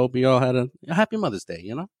there. We hope you all had a happy Mother's Day.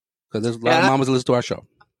 Because there's a lot of mamas that listen to our show.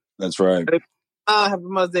 That's right. Happy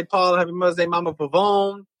Mother's Day, Paul. Happy Mother's Day, Mama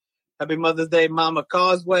Pavone. Happy Mother's Day, Mama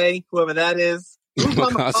Causeway. Whoever that is. Who's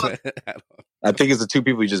Mama Causeway? I think it's the two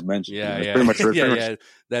people you just mentioned. Yeah. Pretty much. Yeah.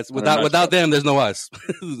 That's without them, there's no us.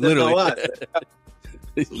 Literally.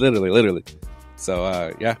 There's no us. literally.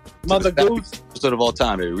 So, yeah. Mother Goose. Episode of all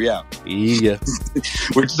time, baby. We out. Yeah.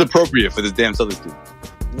 Which is appropriate for this damn Southern team.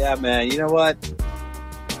 Yeah, man. You know what?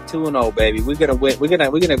 2-0, baby. We're gonna win. We're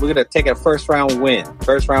gonna take a first round win.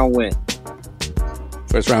 First round win.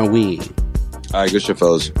 All right, good shit,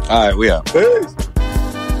 fellas. All right, we out. Peace.